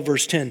Luke 12,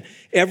 verse 10.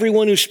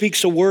 Everyone who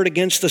speaks a word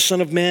against the Son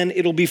of Man,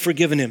 it'll be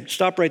forgiven him.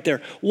 Stop right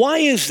there. Why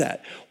is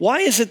that? Why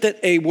is it that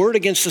a word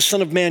against the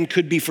Son of Man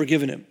could be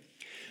forgiven him?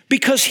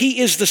 Because he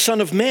is the Son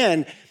of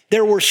Man.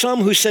 There were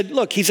some who said,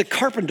 look, he's a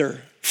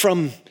carpenter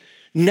from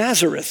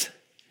Nazareth.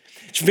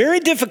 It's very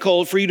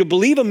difficult for you to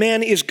believe a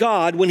man is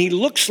God when he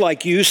looks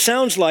like you,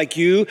 sounds like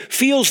you,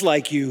 feels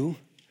like you.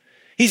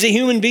 He's a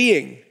human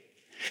being.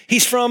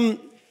 He's from,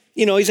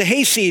 he's a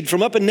hayseed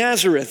from up in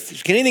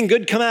Nazareth. Can anything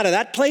good come out of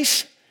that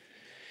place?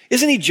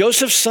 Isn't he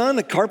Joseph's son,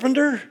 a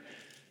carpenter?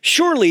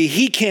 Surely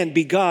he can't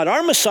be God.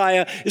 Our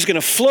Messiah is going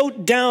to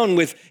float down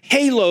with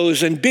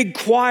halos and big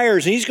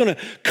choirs, and he's going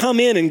to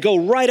come in and go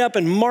right up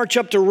and march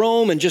up to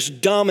Rome and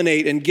just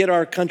dominate and get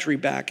our country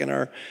back and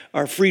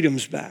our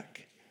freedoms back.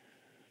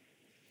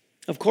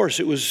 Of course,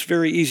 it was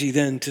very easy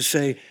then to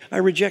say, I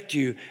reject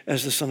you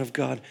as the Son of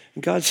God.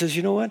 And God says,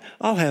 you know what?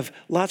 I'll have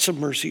lots of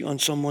mercy on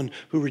someone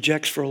who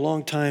rejects for a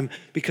long time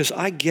because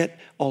I get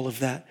all of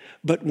that.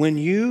 But when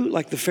you,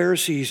 like the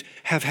Pharisees,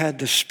 have had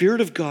the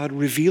Spirit of God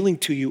revealing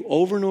to you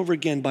over and over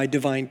again by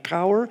divine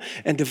power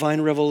and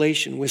divine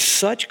revelation with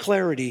such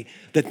clarity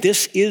that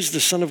this is the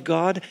Son of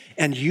God,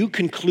 and you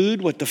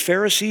conclude what the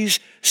Pharisees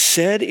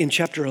said in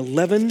chapter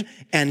 11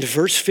 and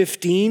verse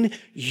 15,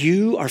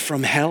 you are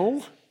from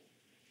hell.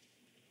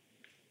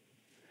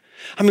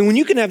 I mean, when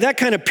you can have that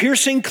kind of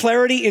piercing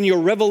clarity in your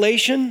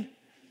revelation,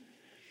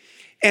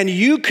 and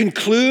you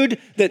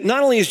conclude that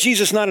not only is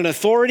Jesus not an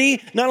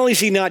authority, not only is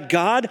he not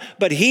God,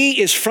 but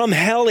he is from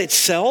hell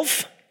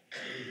itself.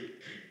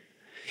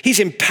 He's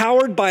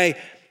empowered by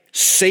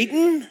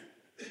Satan.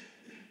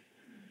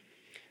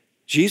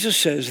 Jesus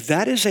says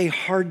that is a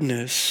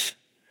hardness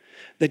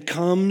that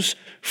comes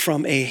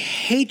from a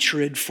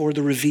hatred for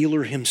the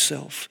revealer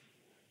himself.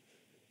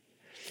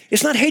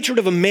 It's not hatred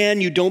of a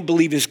man you don't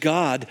believe is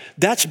God.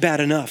 That's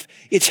bad enough.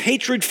 It's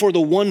hatred for the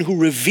one who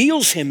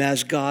reveals him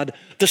as God,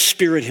 the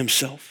Spirit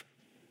himself.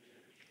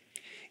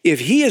 If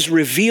he is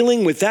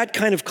revealing with that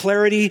kind of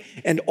clarity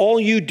and all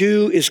you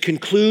do is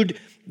conclude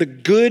the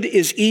good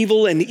is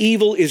evil and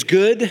evil is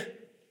good,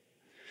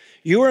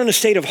 you are in a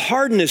state of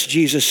hardness,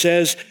 Jesus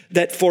says,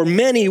 that for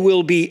many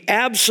will be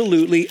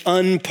absolutely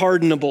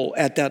unpardonable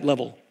at that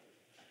level.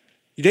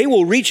 They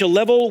will reach a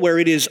level where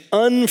it is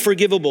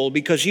unforgivable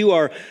because you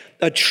are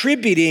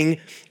attributing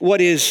what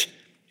is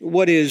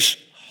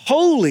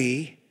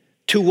holy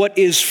to what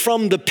is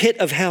from the pit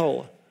of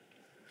hell.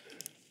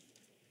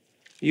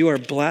 You are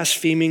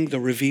blaspheming the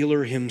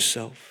revealer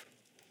himself.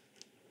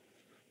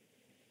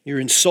 You're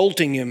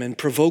insulting him and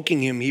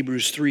provoking him,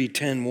 Hebrews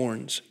 3:10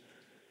 warns.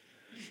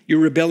 You're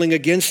rebelling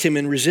against him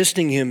and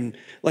resisting him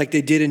like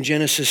they did in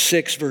Genesis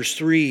 6, verse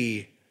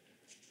 3.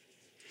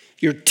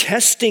 You're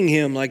testing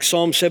him like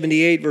Psalm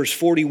 78, verse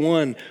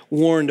 41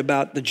 warned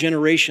about the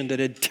generation that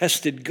had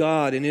tested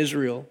God in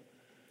Israel.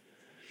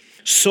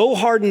 So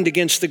hardened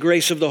against the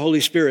grace of the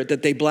Holy Spirit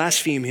that they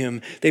blaspheme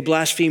him. They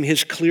blaspheme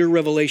his clear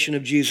revelation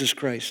of Jesus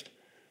Christ.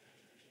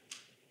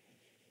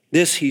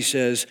 This, he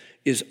says,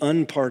 is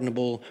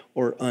unpardonable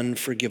or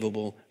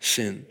unforgivable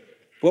sin.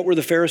 What were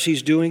the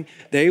Pharisees doing?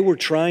 They were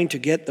trying to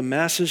get the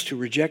masses to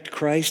reject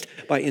Christ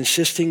by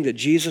insisting that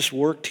Jesus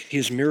worked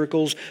his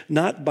miracles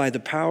not by the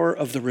power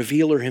of the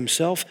revealer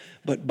himself,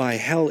 but by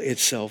hell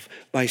itself,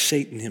 by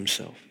Satan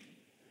himself.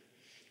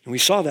 And we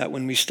saw that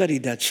when we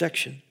studied that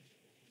section.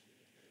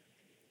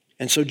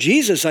 And so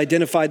Jesus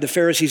identified the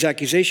Pharisees'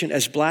 accusation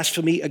as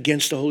blasphemy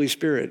against the Holy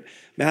Spirit.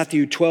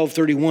 Matthew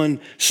 12:31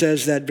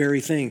 says that very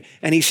thing.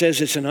 And he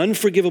says it's an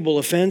unforgivable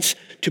offense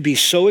to be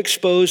so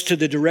exposed to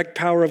the direct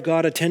power of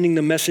God attending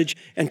the message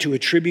and to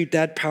attribute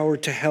that power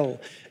to hell.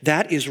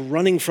 That is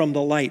running from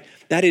the light.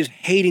 That is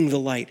hating the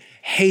light,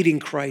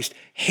 hating Christ,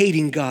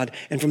 hating God.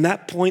 And from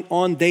that point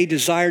on, they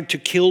desired to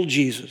kill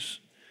Jesus.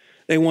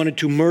 They wanted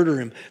to murder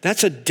him.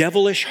 That's a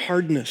devilish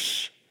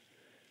hardness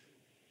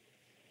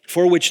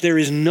for which there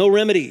is no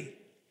remedy.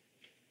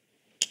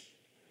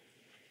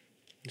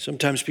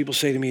 Sometimes people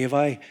say to me, if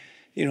I,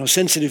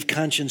 sensitive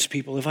conscience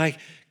people, if I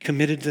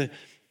committed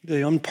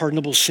the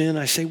unpardonable sin,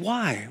 I say,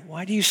 why?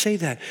 Why do you say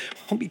that?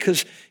 Well,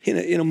 because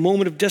in a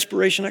moment of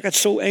desperation, I got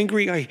so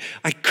angry,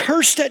 I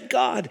cursed at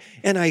God,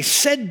 and I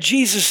said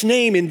Jesus'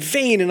 name in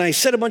vain, and I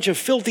said a bunch of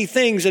filthy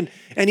things, and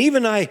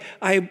even I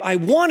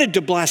wanted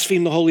to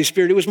blaspheme the Holy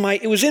Spirit.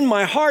 It was in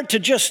my heart to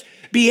just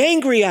be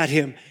angry at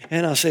him.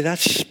 And I'll say,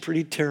 that's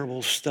pretty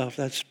terrible stuff.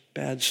 That's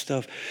bad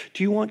stuff.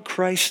 Do you want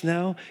Christ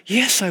now?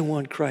 Yes, I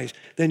want Christ.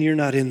 Then you're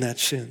not in that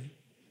sin.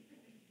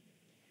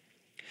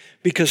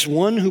 Because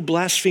one who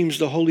blasphemes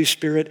the Holy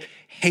Spirit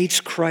hates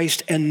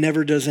Christ and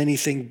never does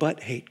anything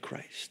but hate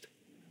Christ.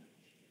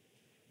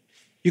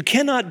 You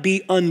cannot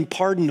be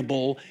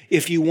unpardonable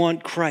if you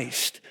want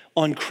Christ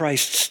on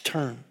Christ's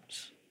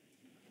terms.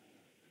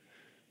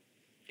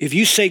 If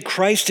you say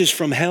Christ is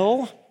from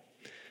hell,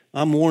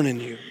 I'm warning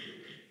you.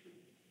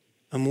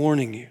 I'm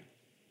warning you.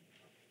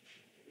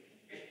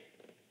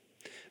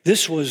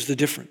 This was the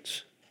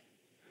difference.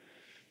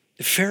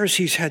 The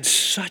Pharisees had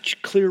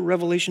such clear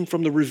revelation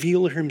from the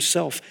revealer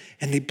himself,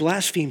 and they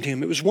blasphemed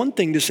him. It was one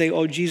thing to say,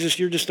 oh, Jesus,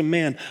 you're just a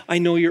man. I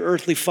know your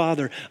earthly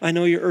father. I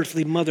know your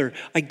earthly mother.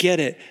 I get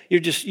it.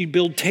 You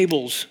build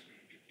tables.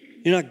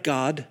 You're not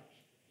God.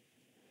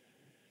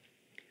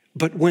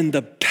 But when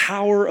the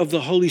power of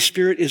the Holy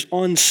Spirit is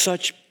on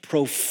such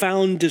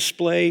profound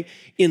display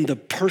in the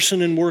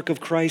person and work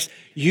of Christ,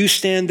 you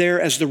stand there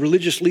as the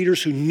religious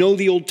leaders who know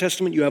the Old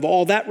Testament. You have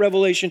all that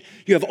revelation.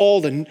 You have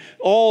all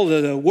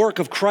the work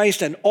of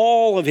Christ and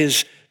all of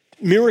his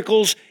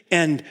miracles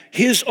and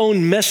his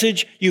own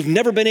message. You've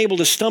never been able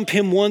to stump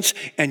him once,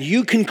 and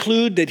you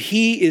conclude that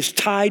he is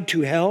tied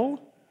to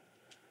hell.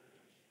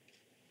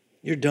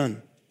 You're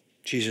done,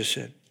 Jesus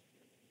said.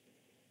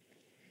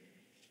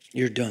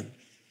 You're done.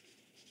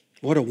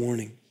 What a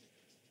warning.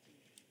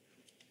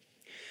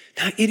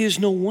 Now, it is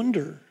no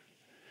wonder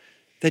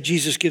that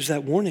Jesus gives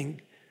that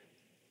warning,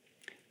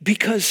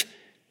 because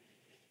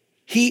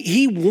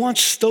he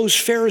wants those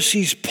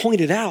Pharisees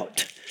pointed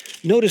out.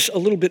 Notice a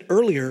little bit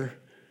earlier,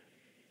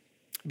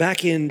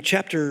 back in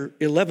chapter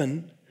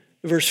 11,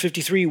 verse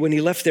 53, when he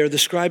left there, the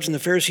scribes and the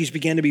Pharisees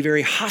began to be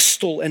very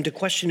hostile and to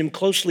question him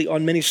closely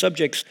on many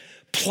subjects,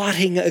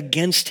 plotting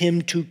against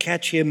him to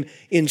catch him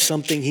in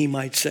something he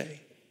might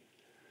say.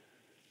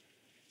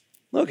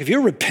 Look, if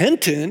you're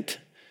repentant,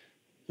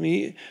 I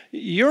mean,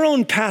 your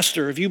own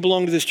pastor, if you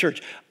belong to this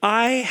church,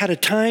 I had a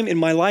time in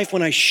my life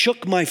when I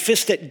shook my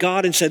fist at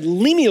God and said,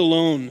 leave me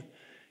alone.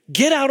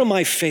 Get out of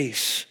my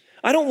face.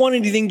 I don't want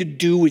anything to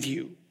do with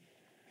you.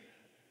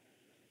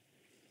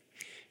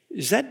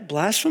 Is that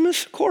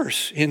blasphemous? Of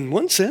course, in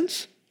one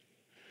sense.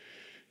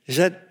 Is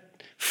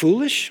that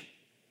foolish?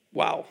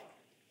 Wow,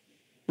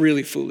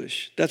 really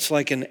foolish. That's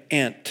like an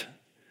ant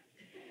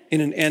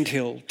in an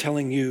anthill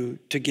telling you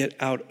to get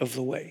out of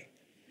the way.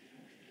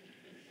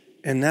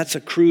 And that's a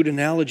crude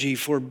analogy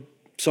for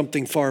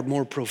something far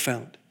more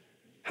profound.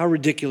 How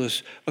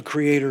ridiculous, a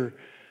creator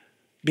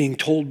being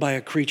told by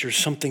a creature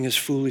something as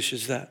foolish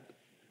as that.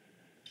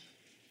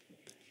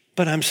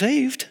 But I'm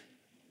saved.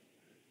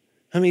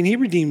 I mean, he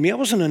redeemed me. I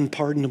wasn't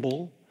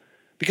unpardonable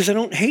because I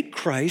don't hate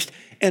Christ,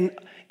 and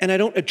I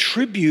don't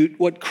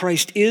attribute what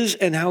Christ is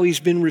and how he's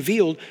been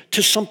revealed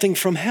to something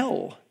from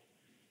hell.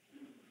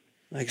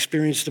 I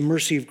experienced the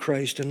mercy of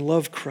Christ and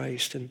love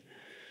Christ. And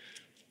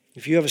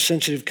if you have a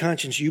sensitive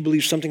conscience, you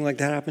believe something like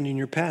that happened in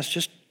your past,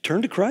 just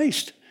turn to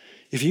Christ.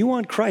 If you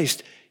want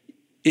Christ,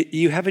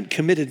 you haven't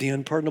committed the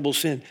unpardonable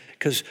sin,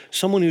 because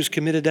someone who's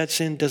committed that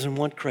sin doesn't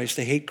want Christ.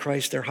 They hate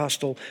Christ. They're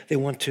hostile. They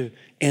want to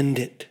end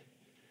it.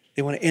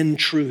 They want to end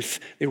truth.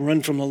 They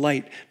run from the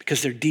light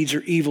because their deeds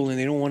are evil and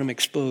they don't want them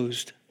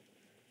exposed.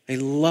 They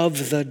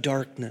love the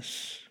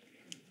darkness.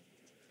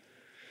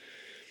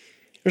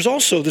 There's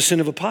also the sin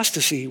of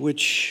apostasy,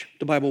 which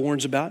the Bible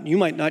warns about. You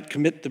might not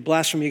commit the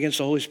blasphemy against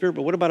the Holy Spirit,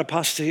 but what about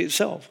apostasy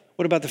itself?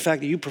 What about the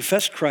fact that you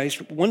professed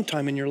Christ one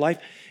time in your life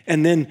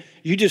and then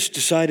you just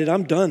decided,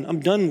 I'm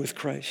done with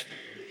Christ?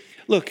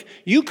 Look,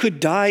 you could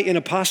die in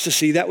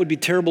apostasy. That would be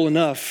terrible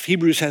enough.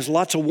 Hebrews has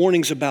lots of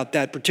warnings about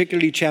that,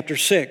 particularly chapter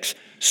 6.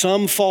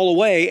 Some fall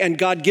away and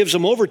God gives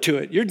them over to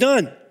it. You're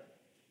done.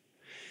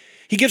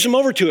 He gives them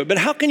over to it. But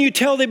how can you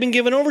tell they've been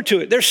given over to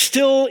it? They're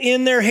still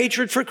in their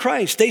hatred for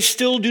Christ. They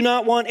still do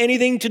not want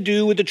anything to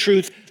do with the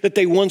truth that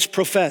they once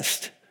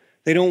professed.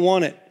 They don't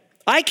want it.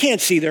 I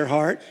can't see their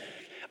heart.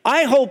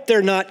 I hope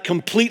they're not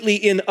completely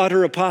in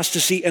utter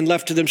apostasy and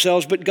left to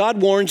themselves, but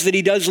God warns that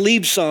he does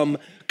leave some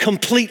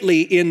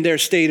completely in their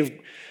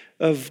state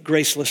of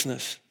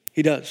gracelessness.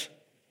 He does.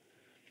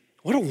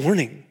 What a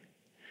warning.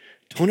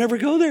 Don't ever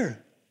go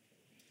there.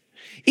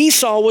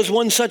 Esau was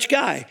one such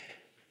guy.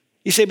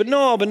 You say, but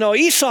no,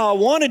 Esau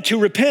wanted to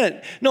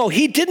repent. No,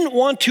 he didn't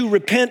want to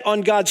repent on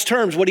God's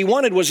terms. What he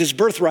wanted was his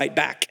birthright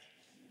back.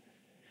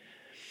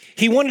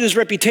 He wanted his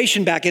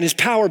reputation back and his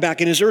power back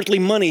and his earthly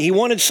money. He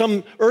wanted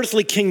some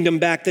earthly kingdom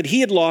back that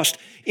he had lost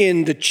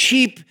in the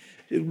cheap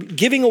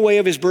giving away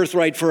of his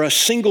birthright for a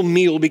single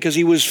meal because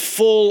he was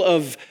full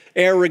of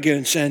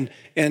arrogance and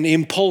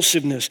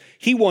impulsiveness.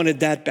 He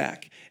wanted that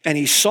back. And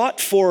he sought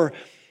for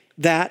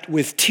that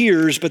with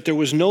tears, but there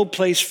was no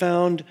place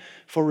found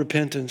for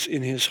repentance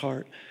in his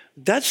heart.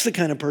 That's the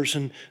kind of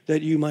person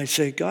that you might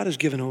say God has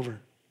given over.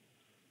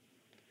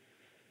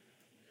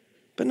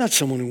 But not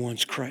someone who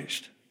wants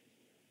Christ.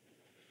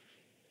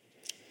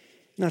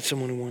 Not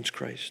someone who wants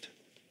Christ.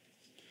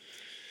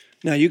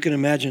 Now you can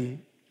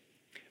imagine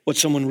what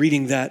someone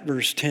reading that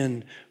verse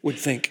 10 would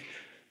think.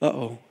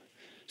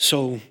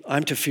 So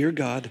I'm to fear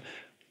God.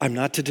 I'm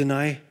not to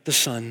deny the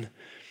Son,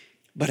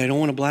 but I don't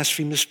want to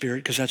blaspheme the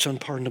Spirit because that's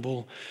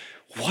unpardonable.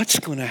 What's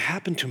going to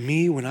happen to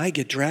me when I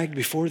get dragged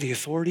before the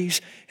authorities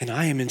and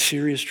I am in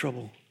serious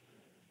trouble?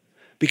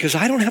 Because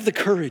I don't have the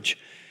courage.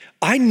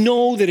 I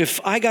know that if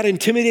I got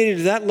intimidated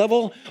to that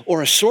level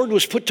or a sword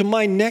was put to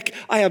my neck,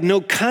 I have no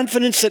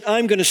confidence that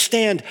I'm going to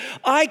stand.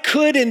 I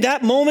could in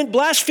that moment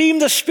blaspheme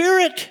the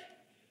Spirit.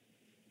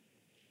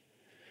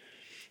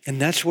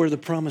 And that's where the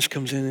promise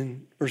comes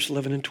in verse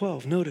 11 and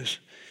 12. Notice.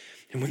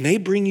 And when they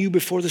bring you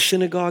before the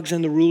synagogues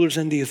and the rulers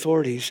and the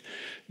authorities,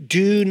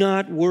 do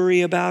not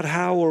worry about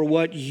how or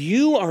what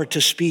you are to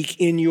speak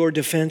in your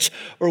defense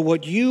or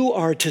what you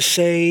are to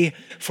say,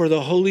 for the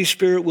Holy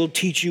Spirit will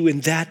teach you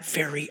in that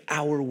very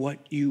hour what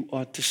you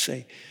ought to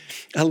say.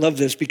 I love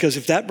this because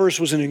if that verse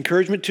was an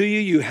encouragement to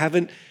you, you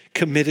haven't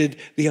committed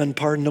the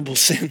unpardonable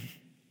sin.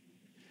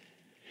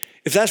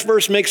 If that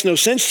verse makes no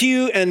sense to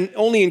you and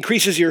only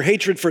increases your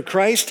hatred for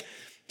Christ,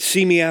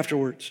 see me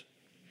afterwards.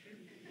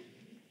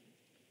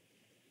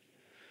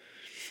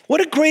 What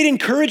a great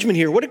encouragement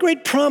here. What a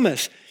great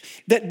promise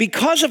that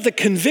because of the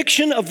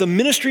conviction of the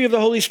ministry of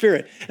the Holy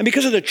Spirit and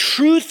because of the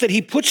truth that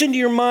he puts into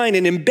your mind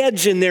and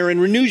embeds in there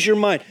and renews your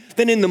mind,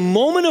 then in the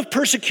moment of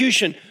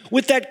persecution,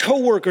 with that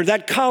coworker,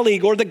 that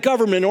colleague, or the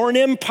government, or an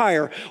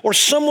empire, or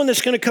someone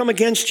that's going to come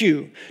against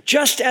you,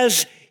 just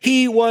as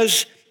he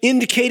was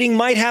indicating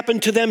might happen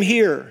to them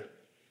here.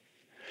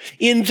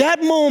 In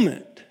that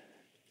moment,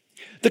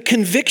 the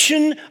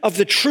conviction of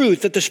the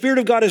truth that the Spirit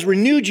of God has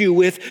renewed you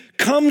with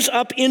comes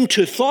up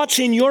into thoughts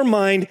in your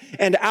mind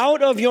and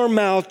out of your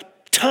mouth,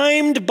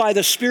 timed by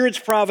the Spirit's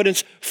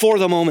providence for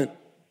the moment.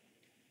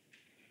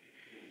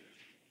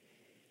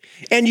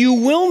 And you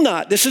will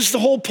not, this is the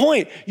whole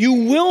point, you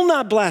will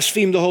not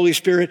blaspheme the Holy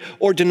Spirit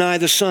or deny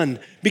the Son,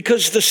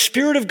 because the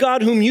Spirit of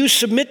God whom you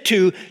submit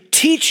to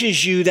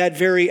teaches you that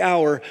very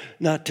hour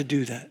not to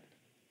do that.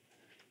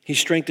 He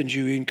strengthens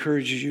you, he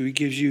encourages you, he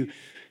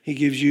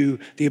gives you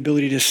the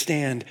ability to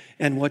stand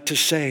and what to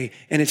say.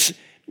 And it's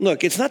not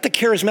the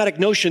charismatic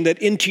notion that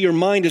into your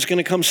mind is going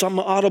to come some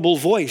audible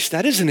voice.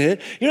 That isn't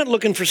it. You're not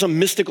looking for some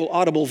mystical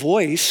audible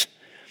voice.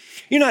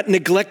 You're not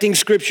neglecting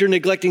Scripture,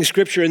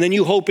 and then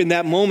you hope in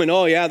that moment,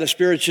 oh yeah, the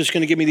Spirit's just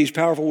going to give me these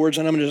powerful words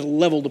and I'm going to just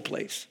level the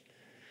place.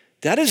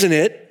 That isn't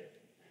it.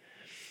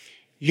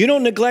 You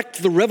don't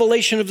neglect the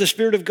revelation of the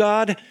Spirit of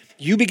God.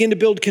 You begin to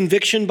build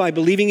conviction by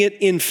believing it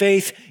in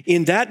faith.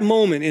 In that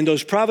moment, in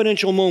those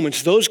providential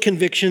moments, those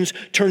convictions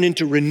turn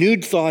into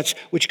renewed thoughts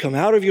which come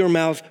out of your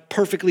mouth,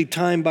 perfectly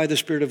timed by the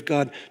Spirit of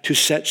God to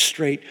set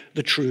straight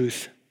the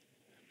truth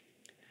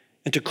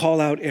and to call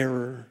out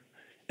error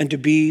and to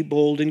be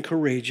bold and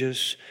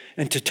courageous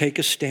and to take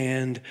a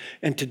stand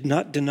and to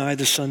not deny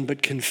the Son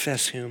but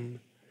confess him.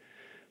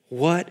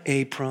 What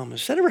a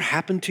promise. That ever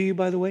happened to you,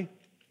 by the way?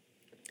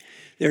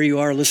 There you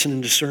are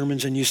listening to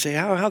sermons and you say,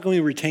 how can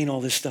we retain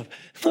all this stuff?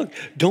 Look,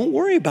 don't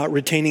worry about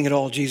retaining it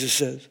all, Jesus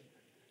says.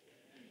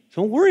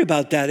 Don't worry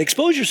about that.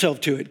 Expose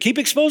yourself to it. Keep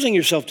exposing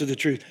yourself to the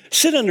truth.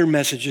 Sit under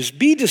messages.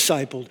 Be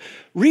discipled.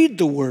 Read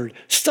the Word.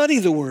 Study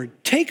the Word.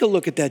 Take a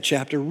look at that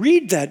chapter.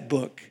 Read that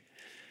book.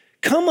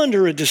 Come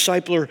under a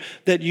discipler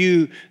that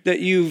you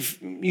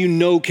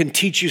know can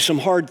teach you some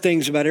hard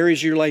things about areas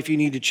of your life you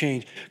need to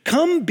change.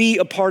 Come be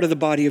a part of the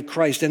body of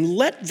Christ and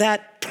let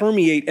that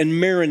permeate and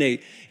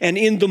marinate. And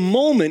in the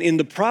moment, in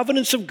the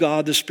providence of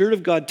God, the Spirit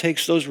of God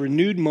takes those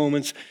renewed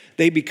moments.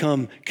 They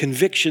become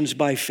convictions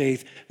by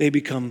faith. They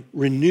become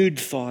renewed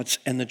thoughts,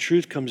 and the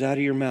truth comes out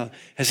of your mouth.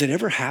 Has it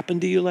ever happened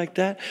to you like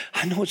that?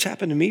 I know it's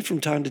happened to me from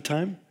time to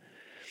time.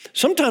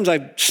 Sometimes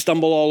I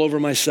stumble all over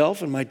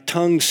myself and my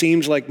tongue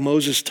seems like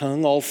Moses'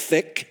 tongue, all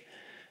thick.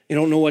 You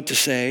don't know what to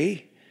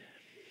say.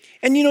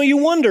 And you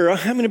wonder,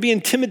 I'm going to be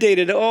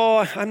intimidated.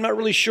 Oh, I'm not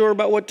really sure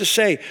about what to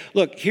say.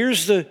 Look,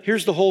 here's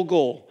the whole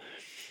goal.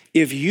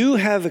 If you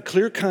have a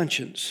clear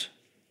conscience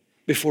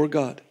before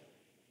God,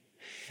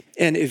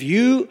 and if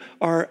you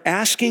are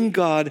asking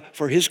God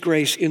for his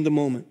grace in the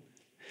moment,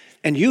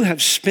 and you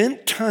have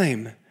spent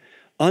time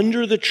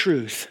under the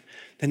truth,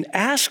 then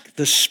ask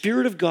the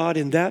Spirit of God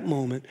in that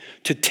moment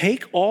to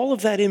take all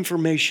of that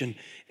information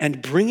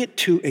and bring it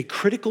to a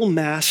critical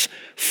mass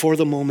for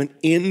the moment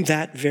in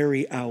that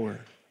very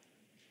hour.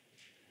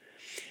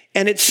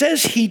 And it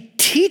says he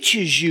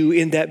teaches you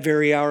in that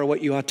very hour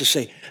what you ought to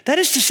say. That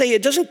is to say,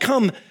 it doesn't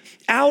come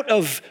out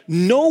of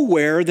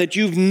nowhere that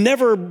you've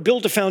never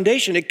built a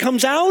foundation. It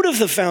comes out of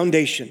the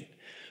foundation,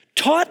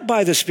 taught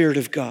by the Spirit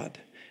of God,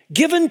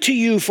 given to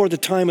you for the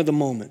time of the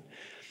moment.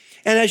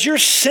 And as you're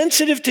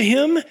sensitive to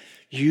him,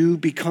 you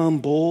become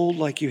bold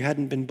like you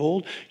hadn't been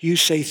bold. You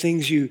say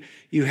things you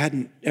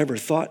hadn't ever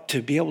thought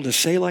to be able to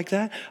say like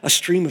that. A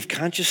stream of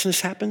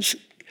consciousness happens.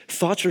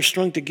 Thoughts are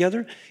strung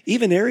together.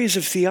 Even areas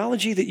of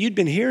theology that you'd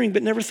been hearing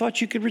but never thought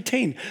you could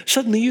retain.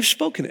 Suddenly you've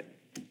spoken it.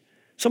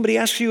 Somebody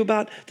asks you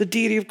about the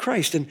deity of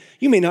Christ, and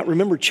you may not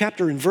remember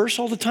chapter and verse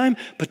all the time,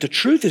 but the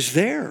truth is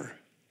there.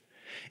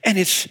 And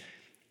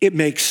it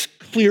makes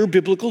clear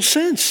biblical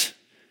sense.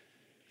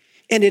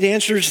 And it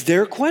answers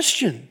their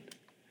question.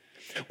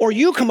 Or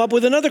you come up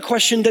with another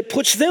question that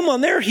puts them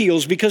on their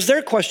heels because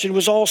their question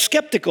was all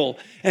skeptical,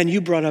 and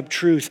you brought up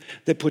truth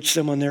that puts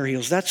them on their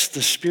heels. That's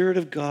the Spirit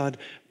of God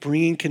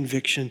bringing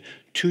conviction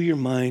to your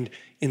mind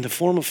in the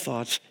form of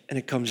thoughts, and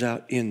it comes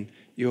out in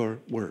your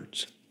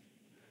words.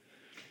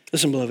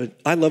 Listen, beloved,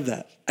 I love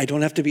that. I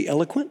don't have to be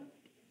eloquent.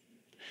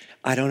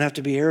 I don't have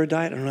to be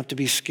erudite. I don't have to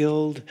be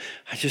skilled.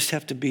 I just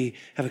have to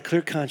have a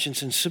clear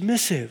conscience and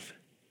submissive.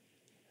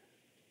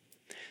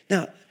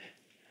 Now,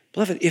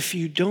 beloved, if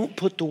you don't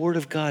put the Word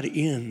of God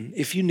in,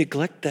 if you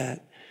neglect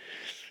that,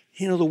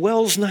 the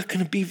well's not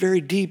going to be very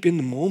deep in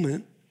the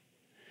moment.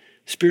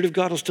 The Spirit of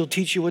God will still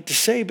teach you what to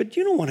say, but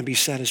you don't want to be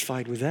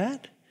satisfied with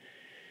that.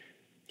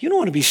 You don't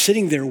want to be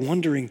sitting there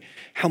wondering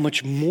how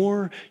much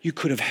more you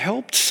could have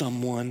helped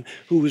someone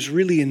who was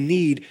really in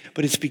need,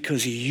 but it's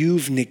because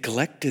you've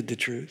neglected the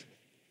truth.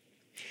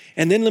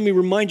 And then let me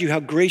remind you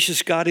how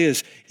gracious God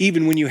is,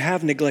 even when you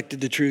have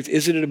neglected the truth.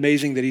 Isn't it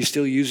amazing that he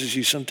still uses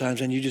you sometimes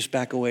and you just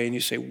back away and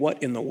you say,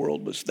 what in the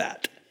world was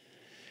that?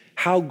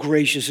 How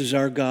gracious is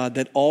our God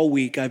that all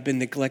week I've been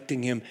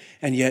neglecting him,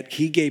 and yet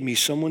he gave me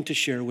someone to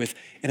share with,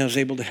 and I was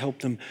able to help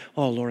them.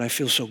 Oh, Lord, I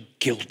feel so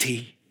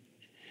guilty.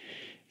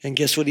 And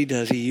guess what he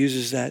does? He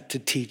uses that to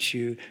teach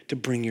you, to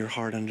bring your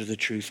heart under the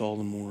truth all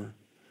the more.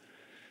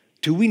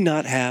 Do we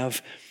not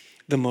have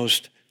the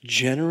most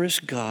generous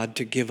God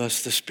to give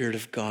us the Spirit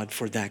of God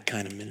for that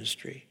kind of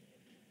ministry.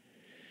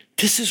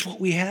 This is what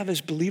we have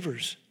as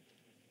believers.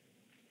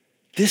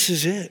 This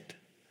is it.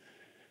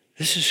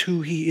 This is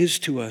who he is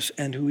to us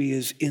and who he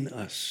is in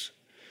us.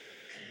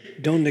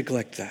 Don't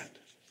neglect that.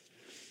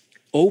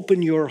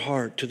 Open your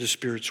heart to the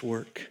Spirit's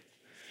work.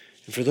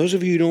 And for those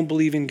of you who don't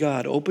believe in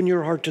God, open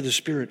your heart to the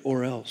Spirit,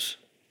 or else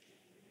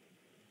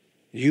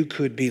you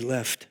could be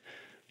left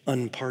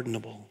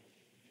unpardonable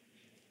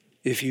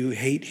if you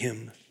hate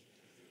him.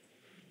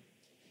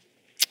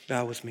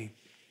 Bow with me.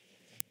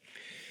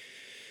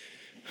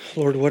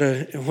 Lord, what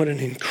an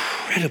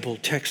incredible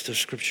text of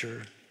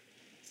Scripture.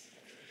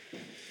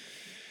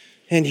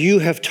 And you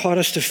have taught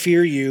us to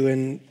fear you,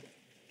 and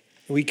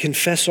we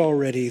confess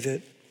already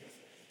that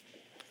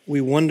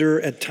we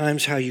wonder at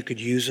times how you could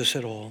use us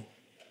at all.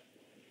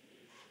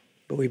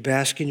 But we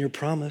bask in your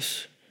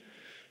promise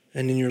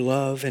and in your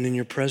love and in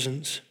your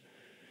presence,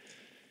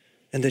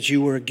 and that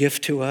you were a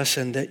gift to us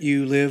and that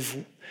you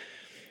live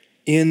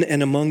in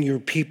and among your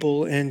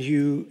people, and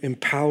you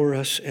empower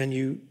us and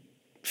you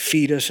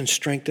feed us and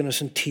strengthen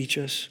us and teach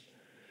us.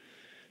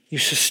 You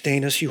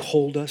sustain us, you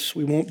hold us.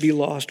 We won't be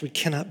lost. We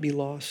cannot be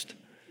lost.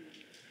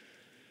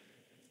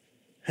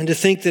 And to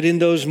think that in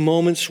those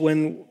moments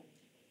when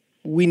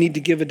we need to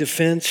give a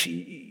defense,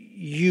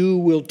 you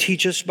will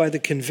teach us by the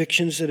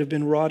convictions that have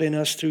been wrought in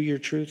us through your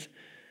truth.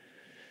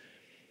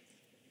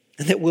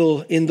 And that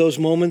we'll, in those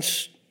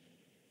moments,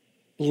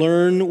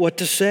 learn what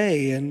to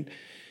say, and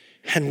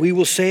we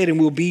will say it and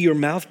we'll be your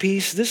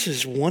mouthpiece. This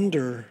is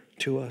wonder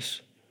to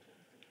us.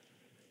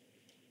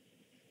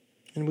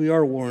 And we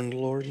are warned,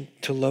 Lord,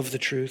 to love the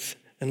truth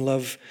and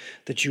love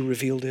that you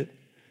revealed it,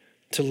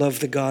 to love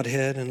the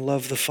Godhead and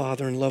love the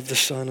Father and love the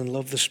Son and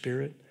love the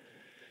Spirit,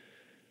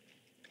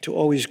 to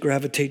always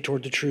gravitate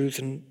toward the truth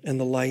and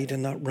the light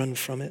and not run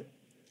from it.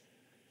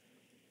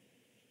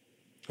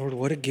 Lord,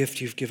 what a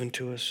gift you've given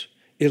to us.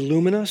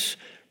 Illumine us,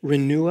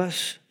 renew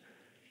us,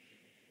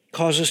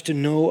 cause us to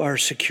know our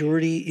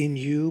security in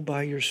you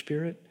by your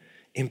Spirit.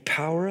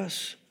 Empower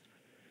us.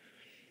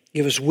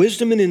 Give us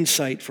wisdom and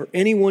insight for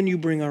anyone you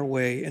bring our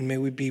way, and may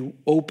we be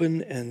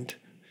open and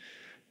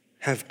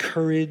have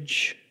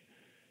courage,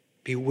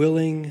 be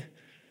willing,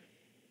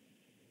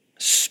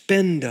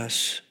 spend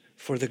us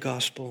for the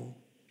gospel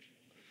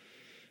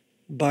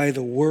by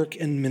the work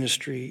and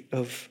ministry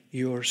of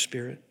your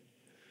Spirit.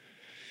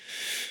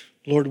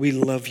 Lord, we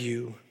love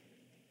you.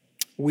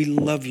 We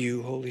love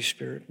you, Holy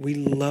Spirit. We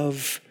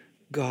love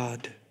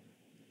God.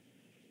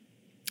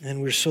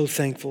 And we're so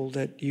thankful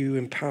that you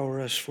empower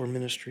us for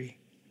ministry.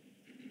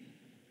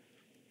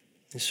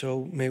 And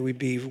so may we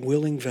be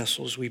willing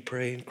vessels, we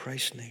pray in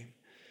Christ's name.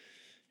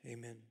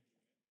 Amen.